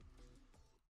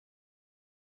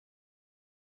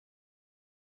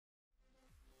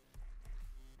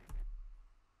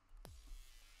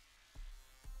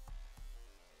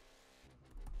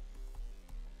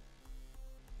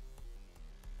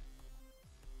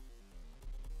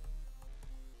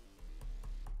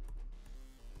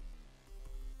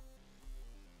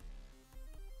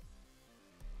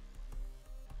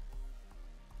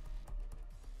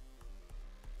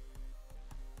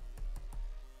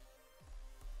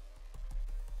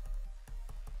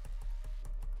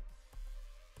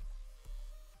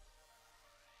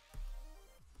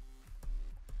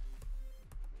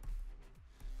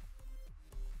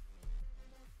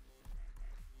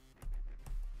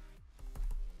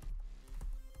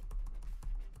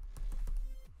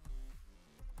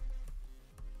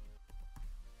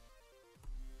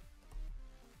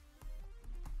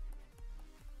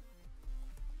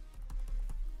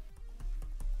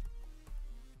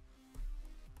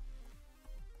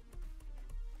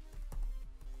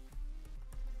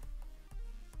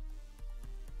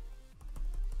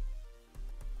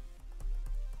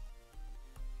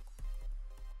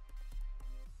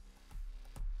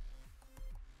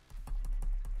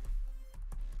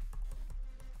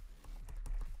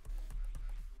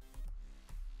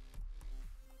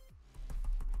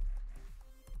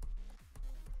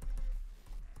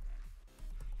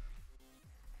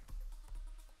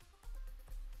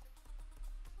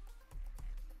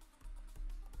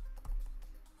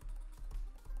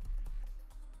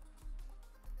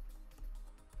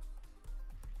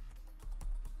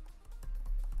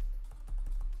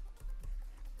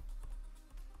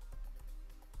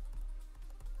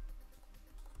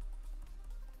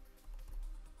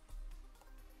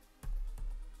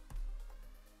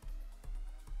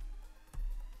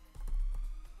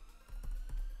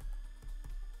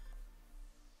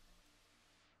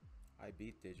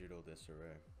 beat Digital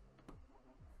Disarray.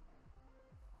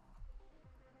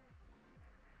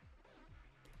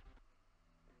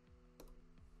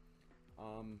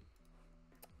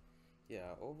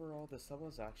 Yeah, overall this level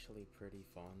is actually pretty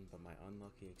fun, but my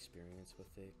unlucky experience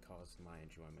with it caused my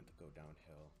enjoyment to go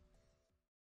downhill.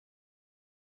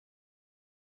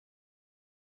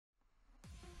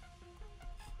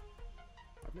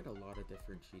 I've met a lot of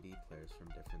different GD players from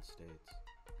different states.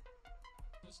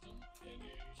 System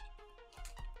engaged.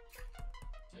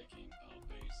 Taking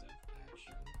evasive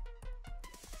action.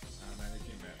 I'm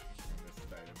managing that from this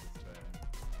state of despair.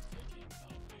 Taking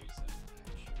evasive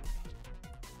action.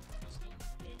 System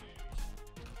engaged.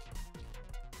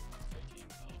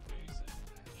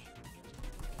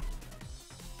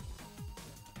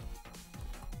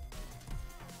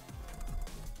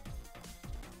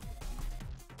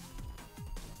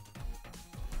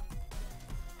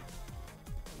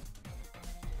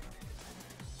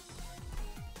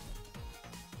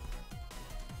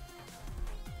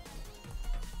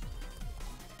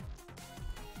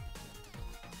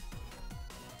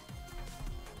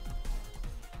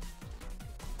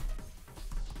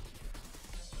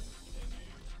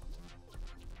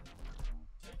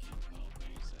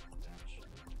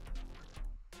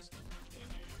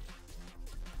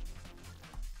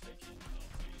 Taking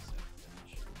evasive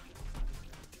action.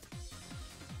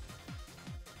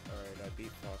 Alright, I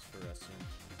beat Phosphorescent.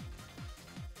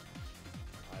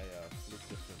 I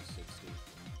flipped it from 60.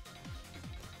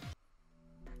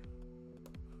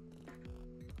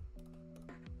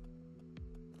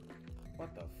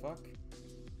 What the fuck?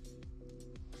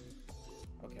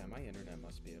 Okay, my internet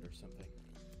must be it or something.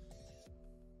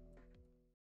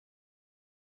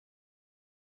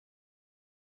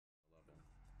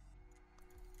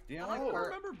 Yeah, I don't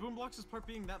remember Boombox's part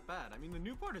being that bad. I mean, the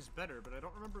new part is better, but I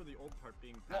don't remember the old part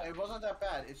being No, bad. it wasn't that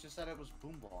bad. It's just that it was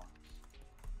Boombox.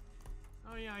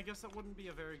 Oh yeah, I guess that wouldn't be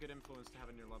a very good influence to have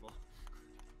in your level.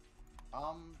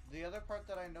 The other part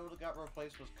that I know that got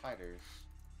replaced was Kiters.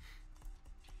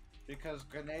 Because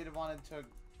Grenade wanted to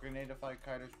Grenadeify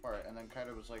Kiter's part, and then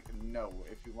Kiter was like, no,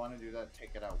 if you want to do that,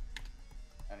 take it out.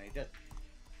 And he did.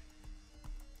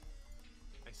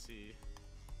 I see.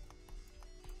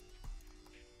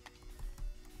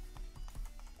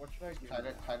 What should I do?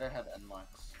 Kiter had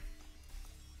Nlex.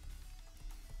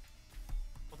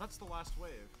 Well, that's the last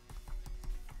wave.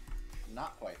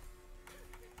 Not quite.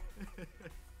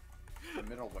 The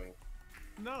middle wave.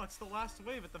 No, it's the last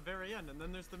wave at the very end, and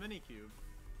then there's the mini cube.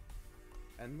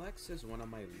 Nlex is one of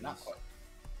my least... Not quite.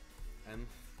 And...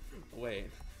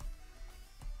 wait.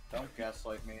 Don't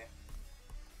gaslight me.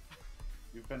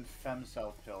 You've been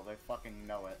femcell-pilled, I fucking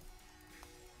know it.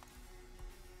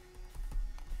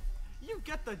 You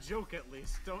get the joke at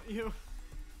least, don't you?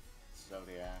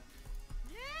 Zodiac.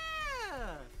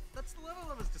 Yeah! That's the level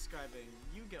I was describing.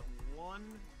 You get $1.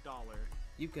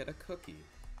 You get a cookie.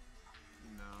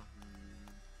 No.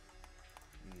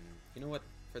 You know what?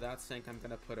 For that sake, I'm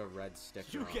gonna put a red sticker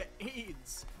You on. get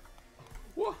AIDS!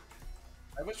 What?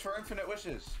 I wish for infinite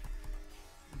wishes.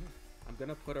 I'm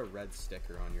gonna put a red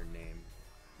sticker on your name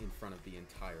in front of the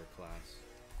entire class.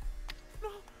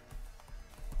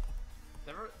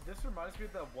 This reminds me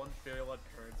of that one Fairyland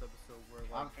Parents episode where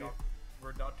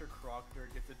where Dr. Proctor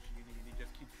gets a genie and he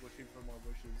just keeps wishing for more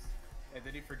wishes. And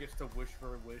then he forgets to wish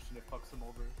for a wish and it fucks him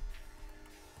over.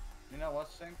 You know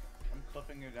what, Sync? I'm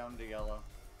clipping you down to yellow.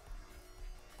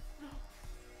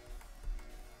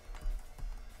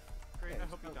 Great, I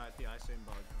hope you die at the Ice Same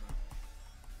Bug.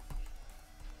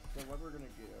 So what we're gonna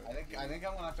do? I think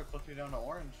I'm gonna have to clip you down to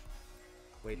orange.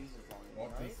 Wait.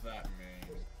 What does that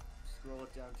mean? Scroll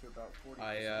it down to about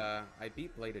 40%. I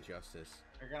beat Blade of Justice.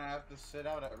 You're gonna have to sit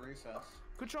out at recess.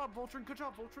 Good job, VoltreN! Good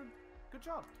job, VoltreN! Good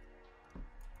job!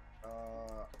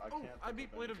 I can't. I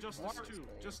beat Blade of Justice too,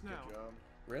 just now. Good job.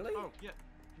 Really? Oh, yeah.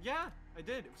 Yeah, I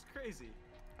did. It was crazy.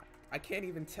 I can't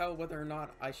even tell whether or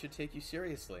not I should take you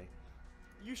seriously.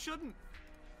 You shouldn't.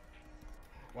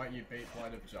 What, you beat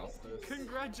Blade of Justice?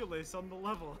 Congratulations on the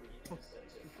level. Oh,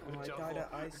 I died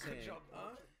at Ice Good Age. job.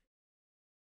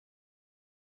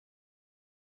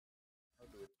 I'll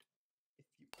do it. If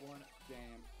you want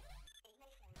jam.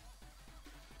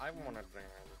 I want a jam.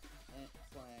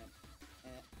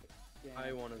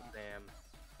 I want a jam.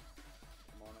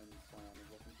 Come on in, Slam.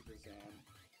 Welcome to the Zam.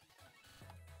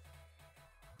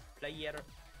 Player.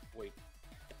 Wait.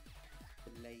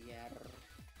 Player.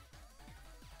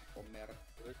 Homer.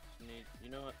 Let's need. You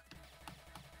know what?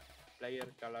 Player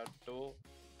color 2.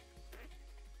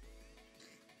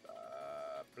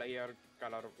 Player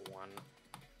color 1.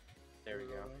 There we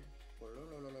go.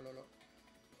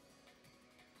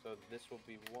 So this will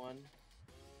be 1.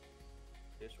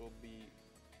 This will be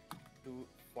 2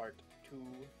 fart 2.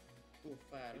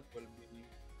 Fart. It will be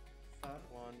Fart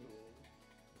 1,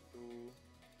 2,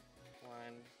 1.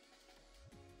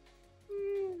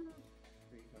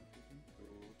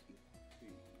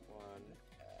 1,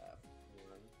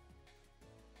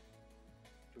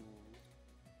 2,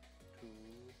 2,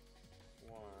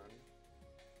 1,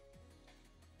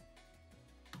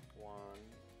 1,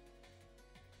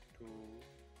 2,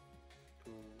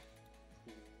 2,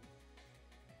 2,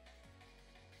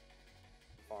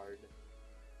 hard,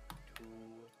 2,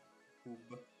 Poob.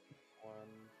 1.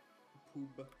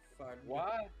 Poob. Fart.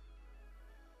 What?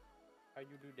 How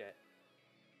you do that?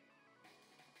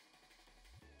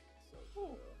 So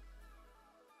cool.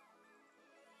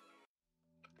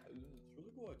 It's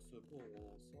really quite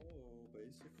simple. So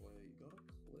basically, you gotta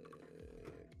click.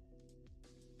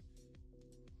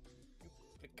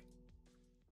 Click.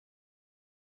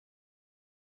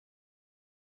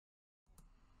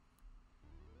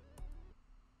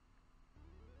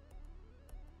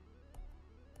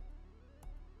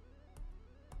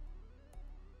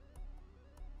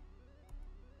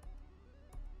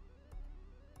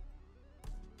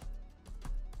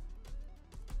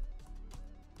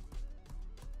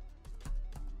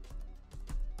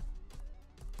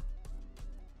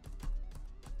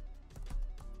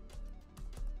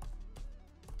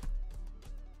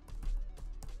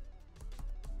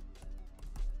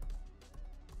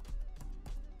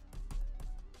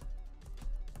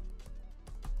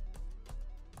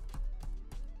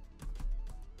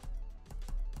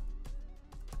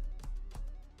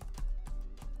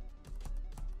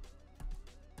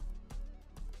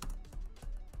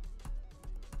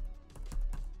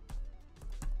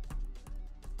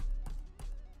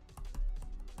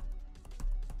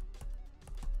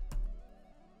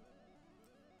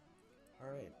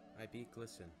 Alright, I beat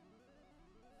Glisten.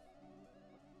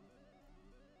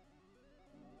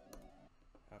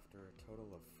 After a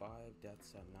total of 5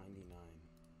 deaths at 99.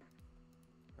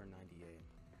 Or 98.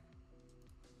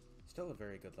 Still a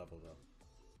very good level though.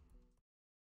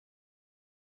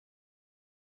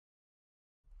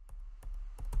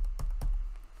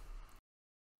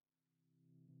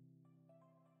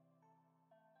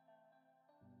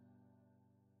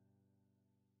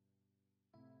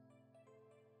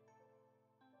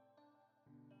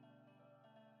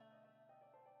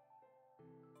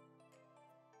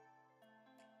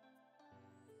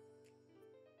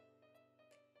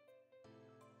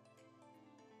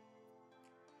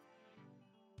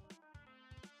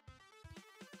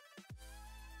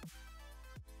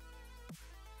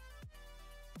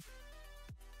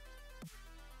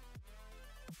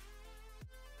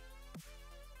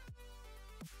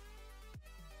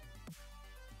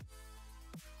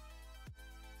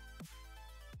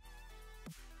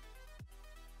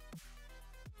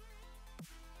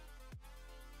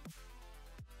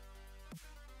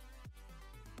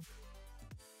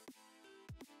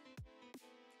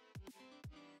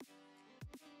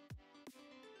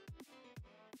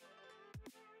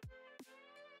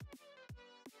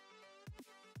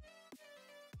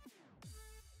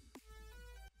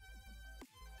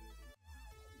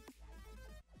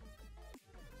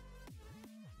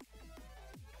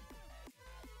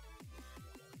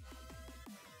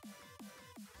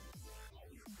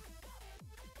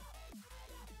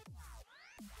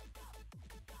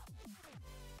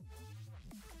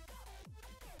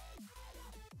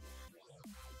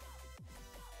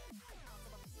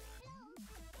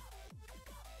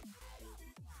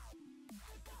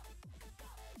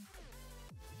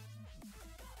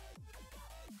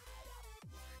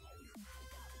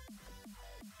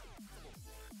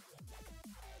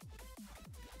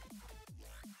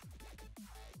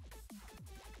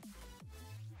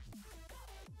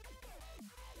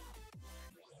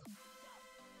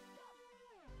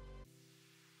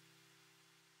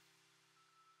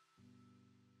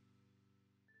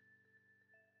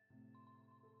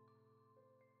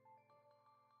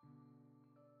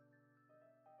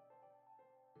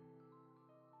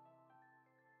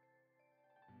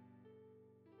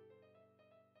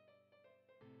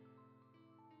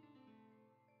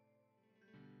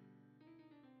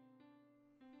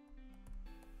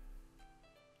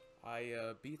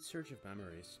 I beat Surge of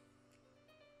Memories.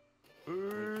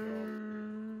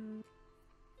 Can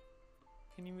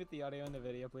you mute the audio in the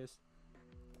video, please?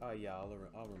 Yeah, I'll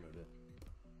remove it.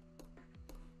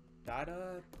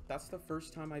 That's the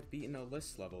first time I've beaten a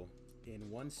list level in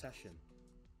one session.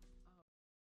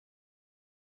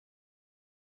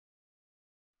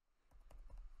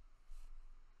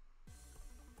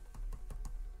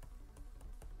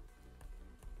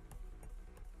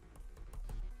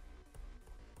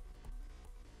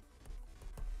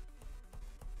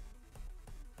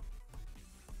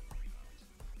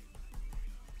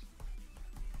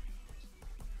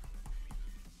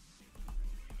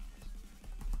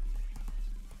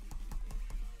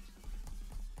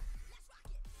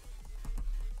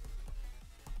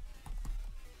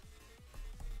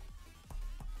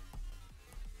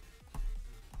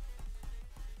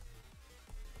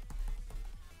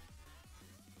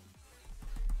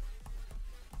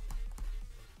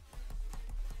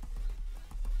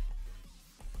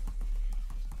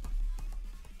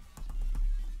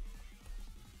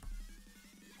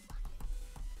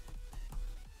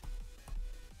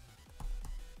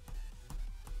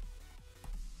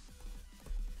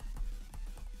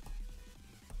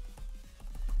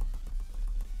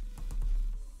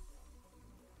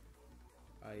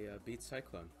 beat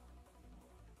Cyclone.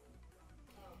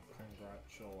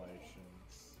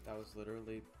 Congratulations. That was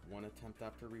literally one attempt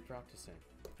after repracticing.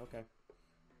 Okay.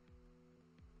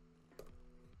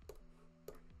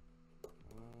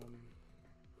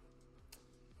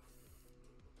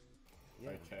 Yeah.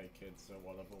 Okay, kids, so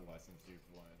what are the lessons you've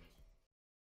learned?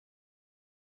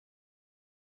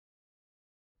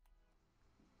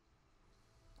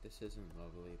 This isn't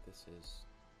lovely, this is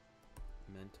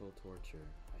mental torture.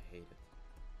 I hate it.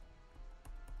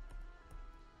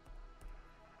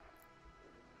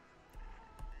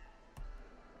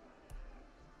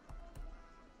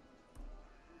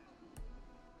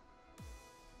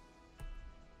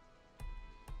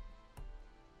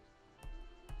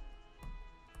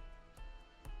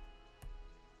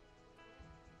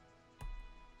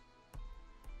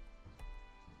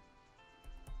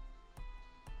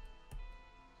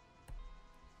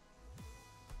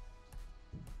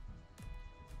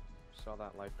 Saw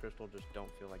that life crystal, just don't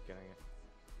feel like getting it.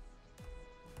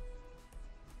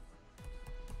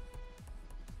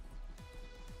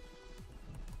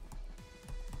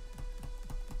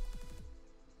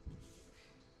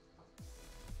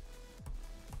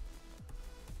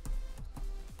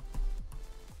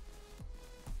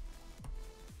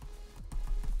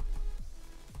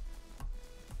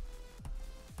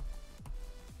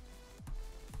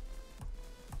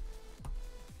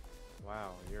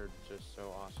 Wow, you're just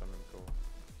so awesome and cool.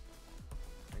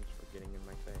 Thanks for getting in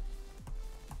my face.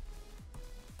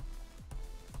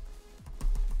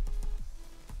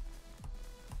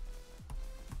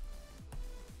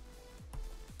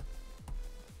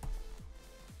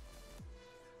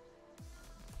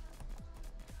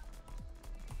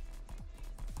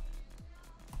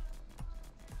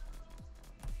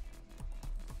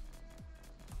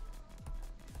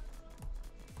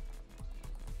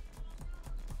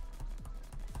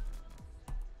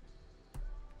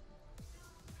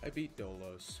 I beat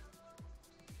Dolos.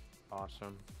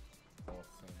 Awesome.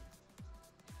 Awesome.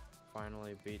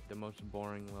 Finally beat the most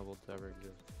boring level to ever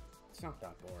exist. It's not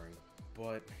that boring,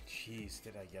 but jeez,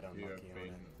 did I get unlucky You have on it.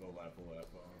 beaten the level ever.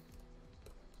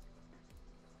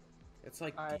 It's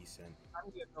like decent. I'm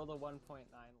gonna build a 1.9.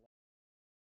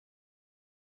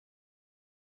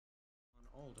 On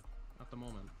old at the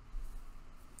moment.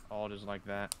 Alt is like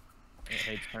that. It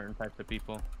hates certain types of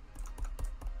people.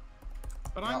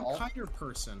 But I'm Kiter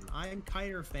person. I am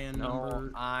Kiter fan No,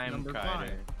 I'm number Kiter.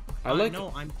 5. I like.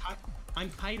 No, I'm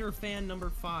Kiter fan number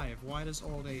 5. Why does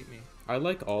Old hate me? I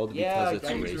like Ald Yeah, because it's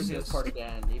Gangster's his racist. part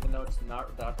again, even though it's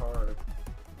not that hard.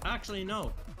 Actually,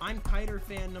 no. I'm Kiter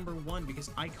fan number 1 because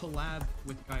I collab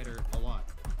with Kiter a lot.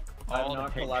 I've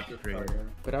not collabed with Kiter.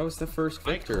 But I was the first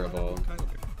victor of all.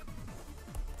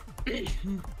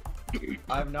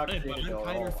 I've not But created I'm all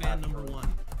Kiter fan number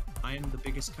 1. I am the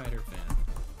biggest Kiter fan.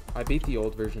 I beat the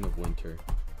old version of Winter.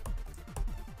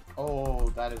 Oh,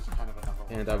 that is kind of a number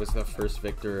one. And I was the first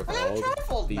victor of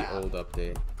all the old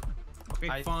update.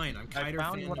 Okay, fine. I'm I Kiter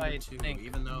found fan what number I 2, think.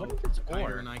 even though What is this ore?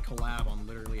 Kiter and I collab on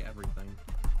literally everything.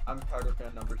 I'm Kiter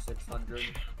fan number 600.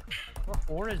 What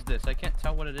ore is this? I can't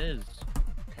tell what it is.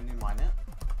 Can you mine it?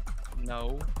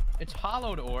 No. It's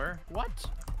hollowed ore. What?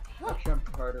 Actually, I'm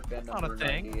Kiter fan Not number a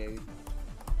thing. 98.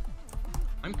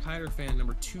 I'm Kiter fan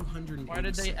number 286. Why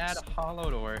did they add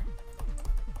hollowed ore?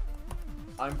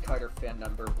 I'm Kiter fan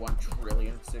number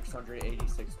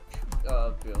 1,686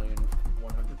 billion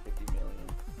 150 million.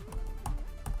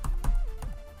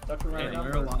 Such a Yeah, random there are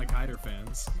a number. lot of Kiter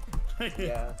fans.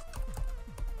 Yeah.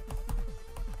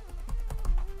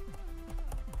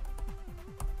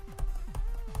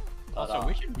 Also,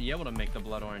 we should be able to make the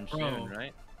blood orange Bro, soon,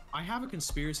 right? I have a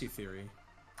conspiracy theory.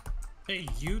 Hey,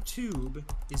 YouTube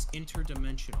is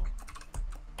interdimensional.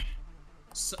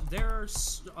 So, there are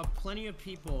plenty of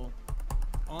people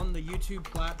on the YouTube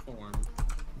platform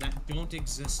that don't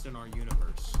exist in our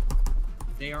universe.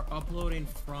 They are uploading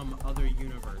from other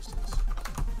universes.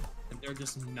 And they're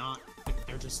just not.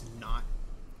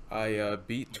 I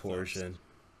beat Torsion.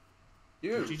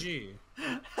 Dude. GG.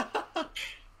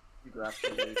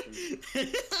 Congratulations.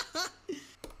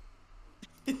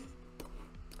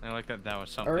 I like that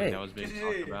was something Alright. that was being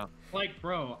talked about. Like,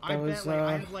 bro, I That bet was, like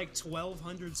I have like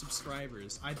 1,200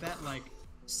 subscribers. I bet like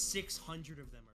 600 of them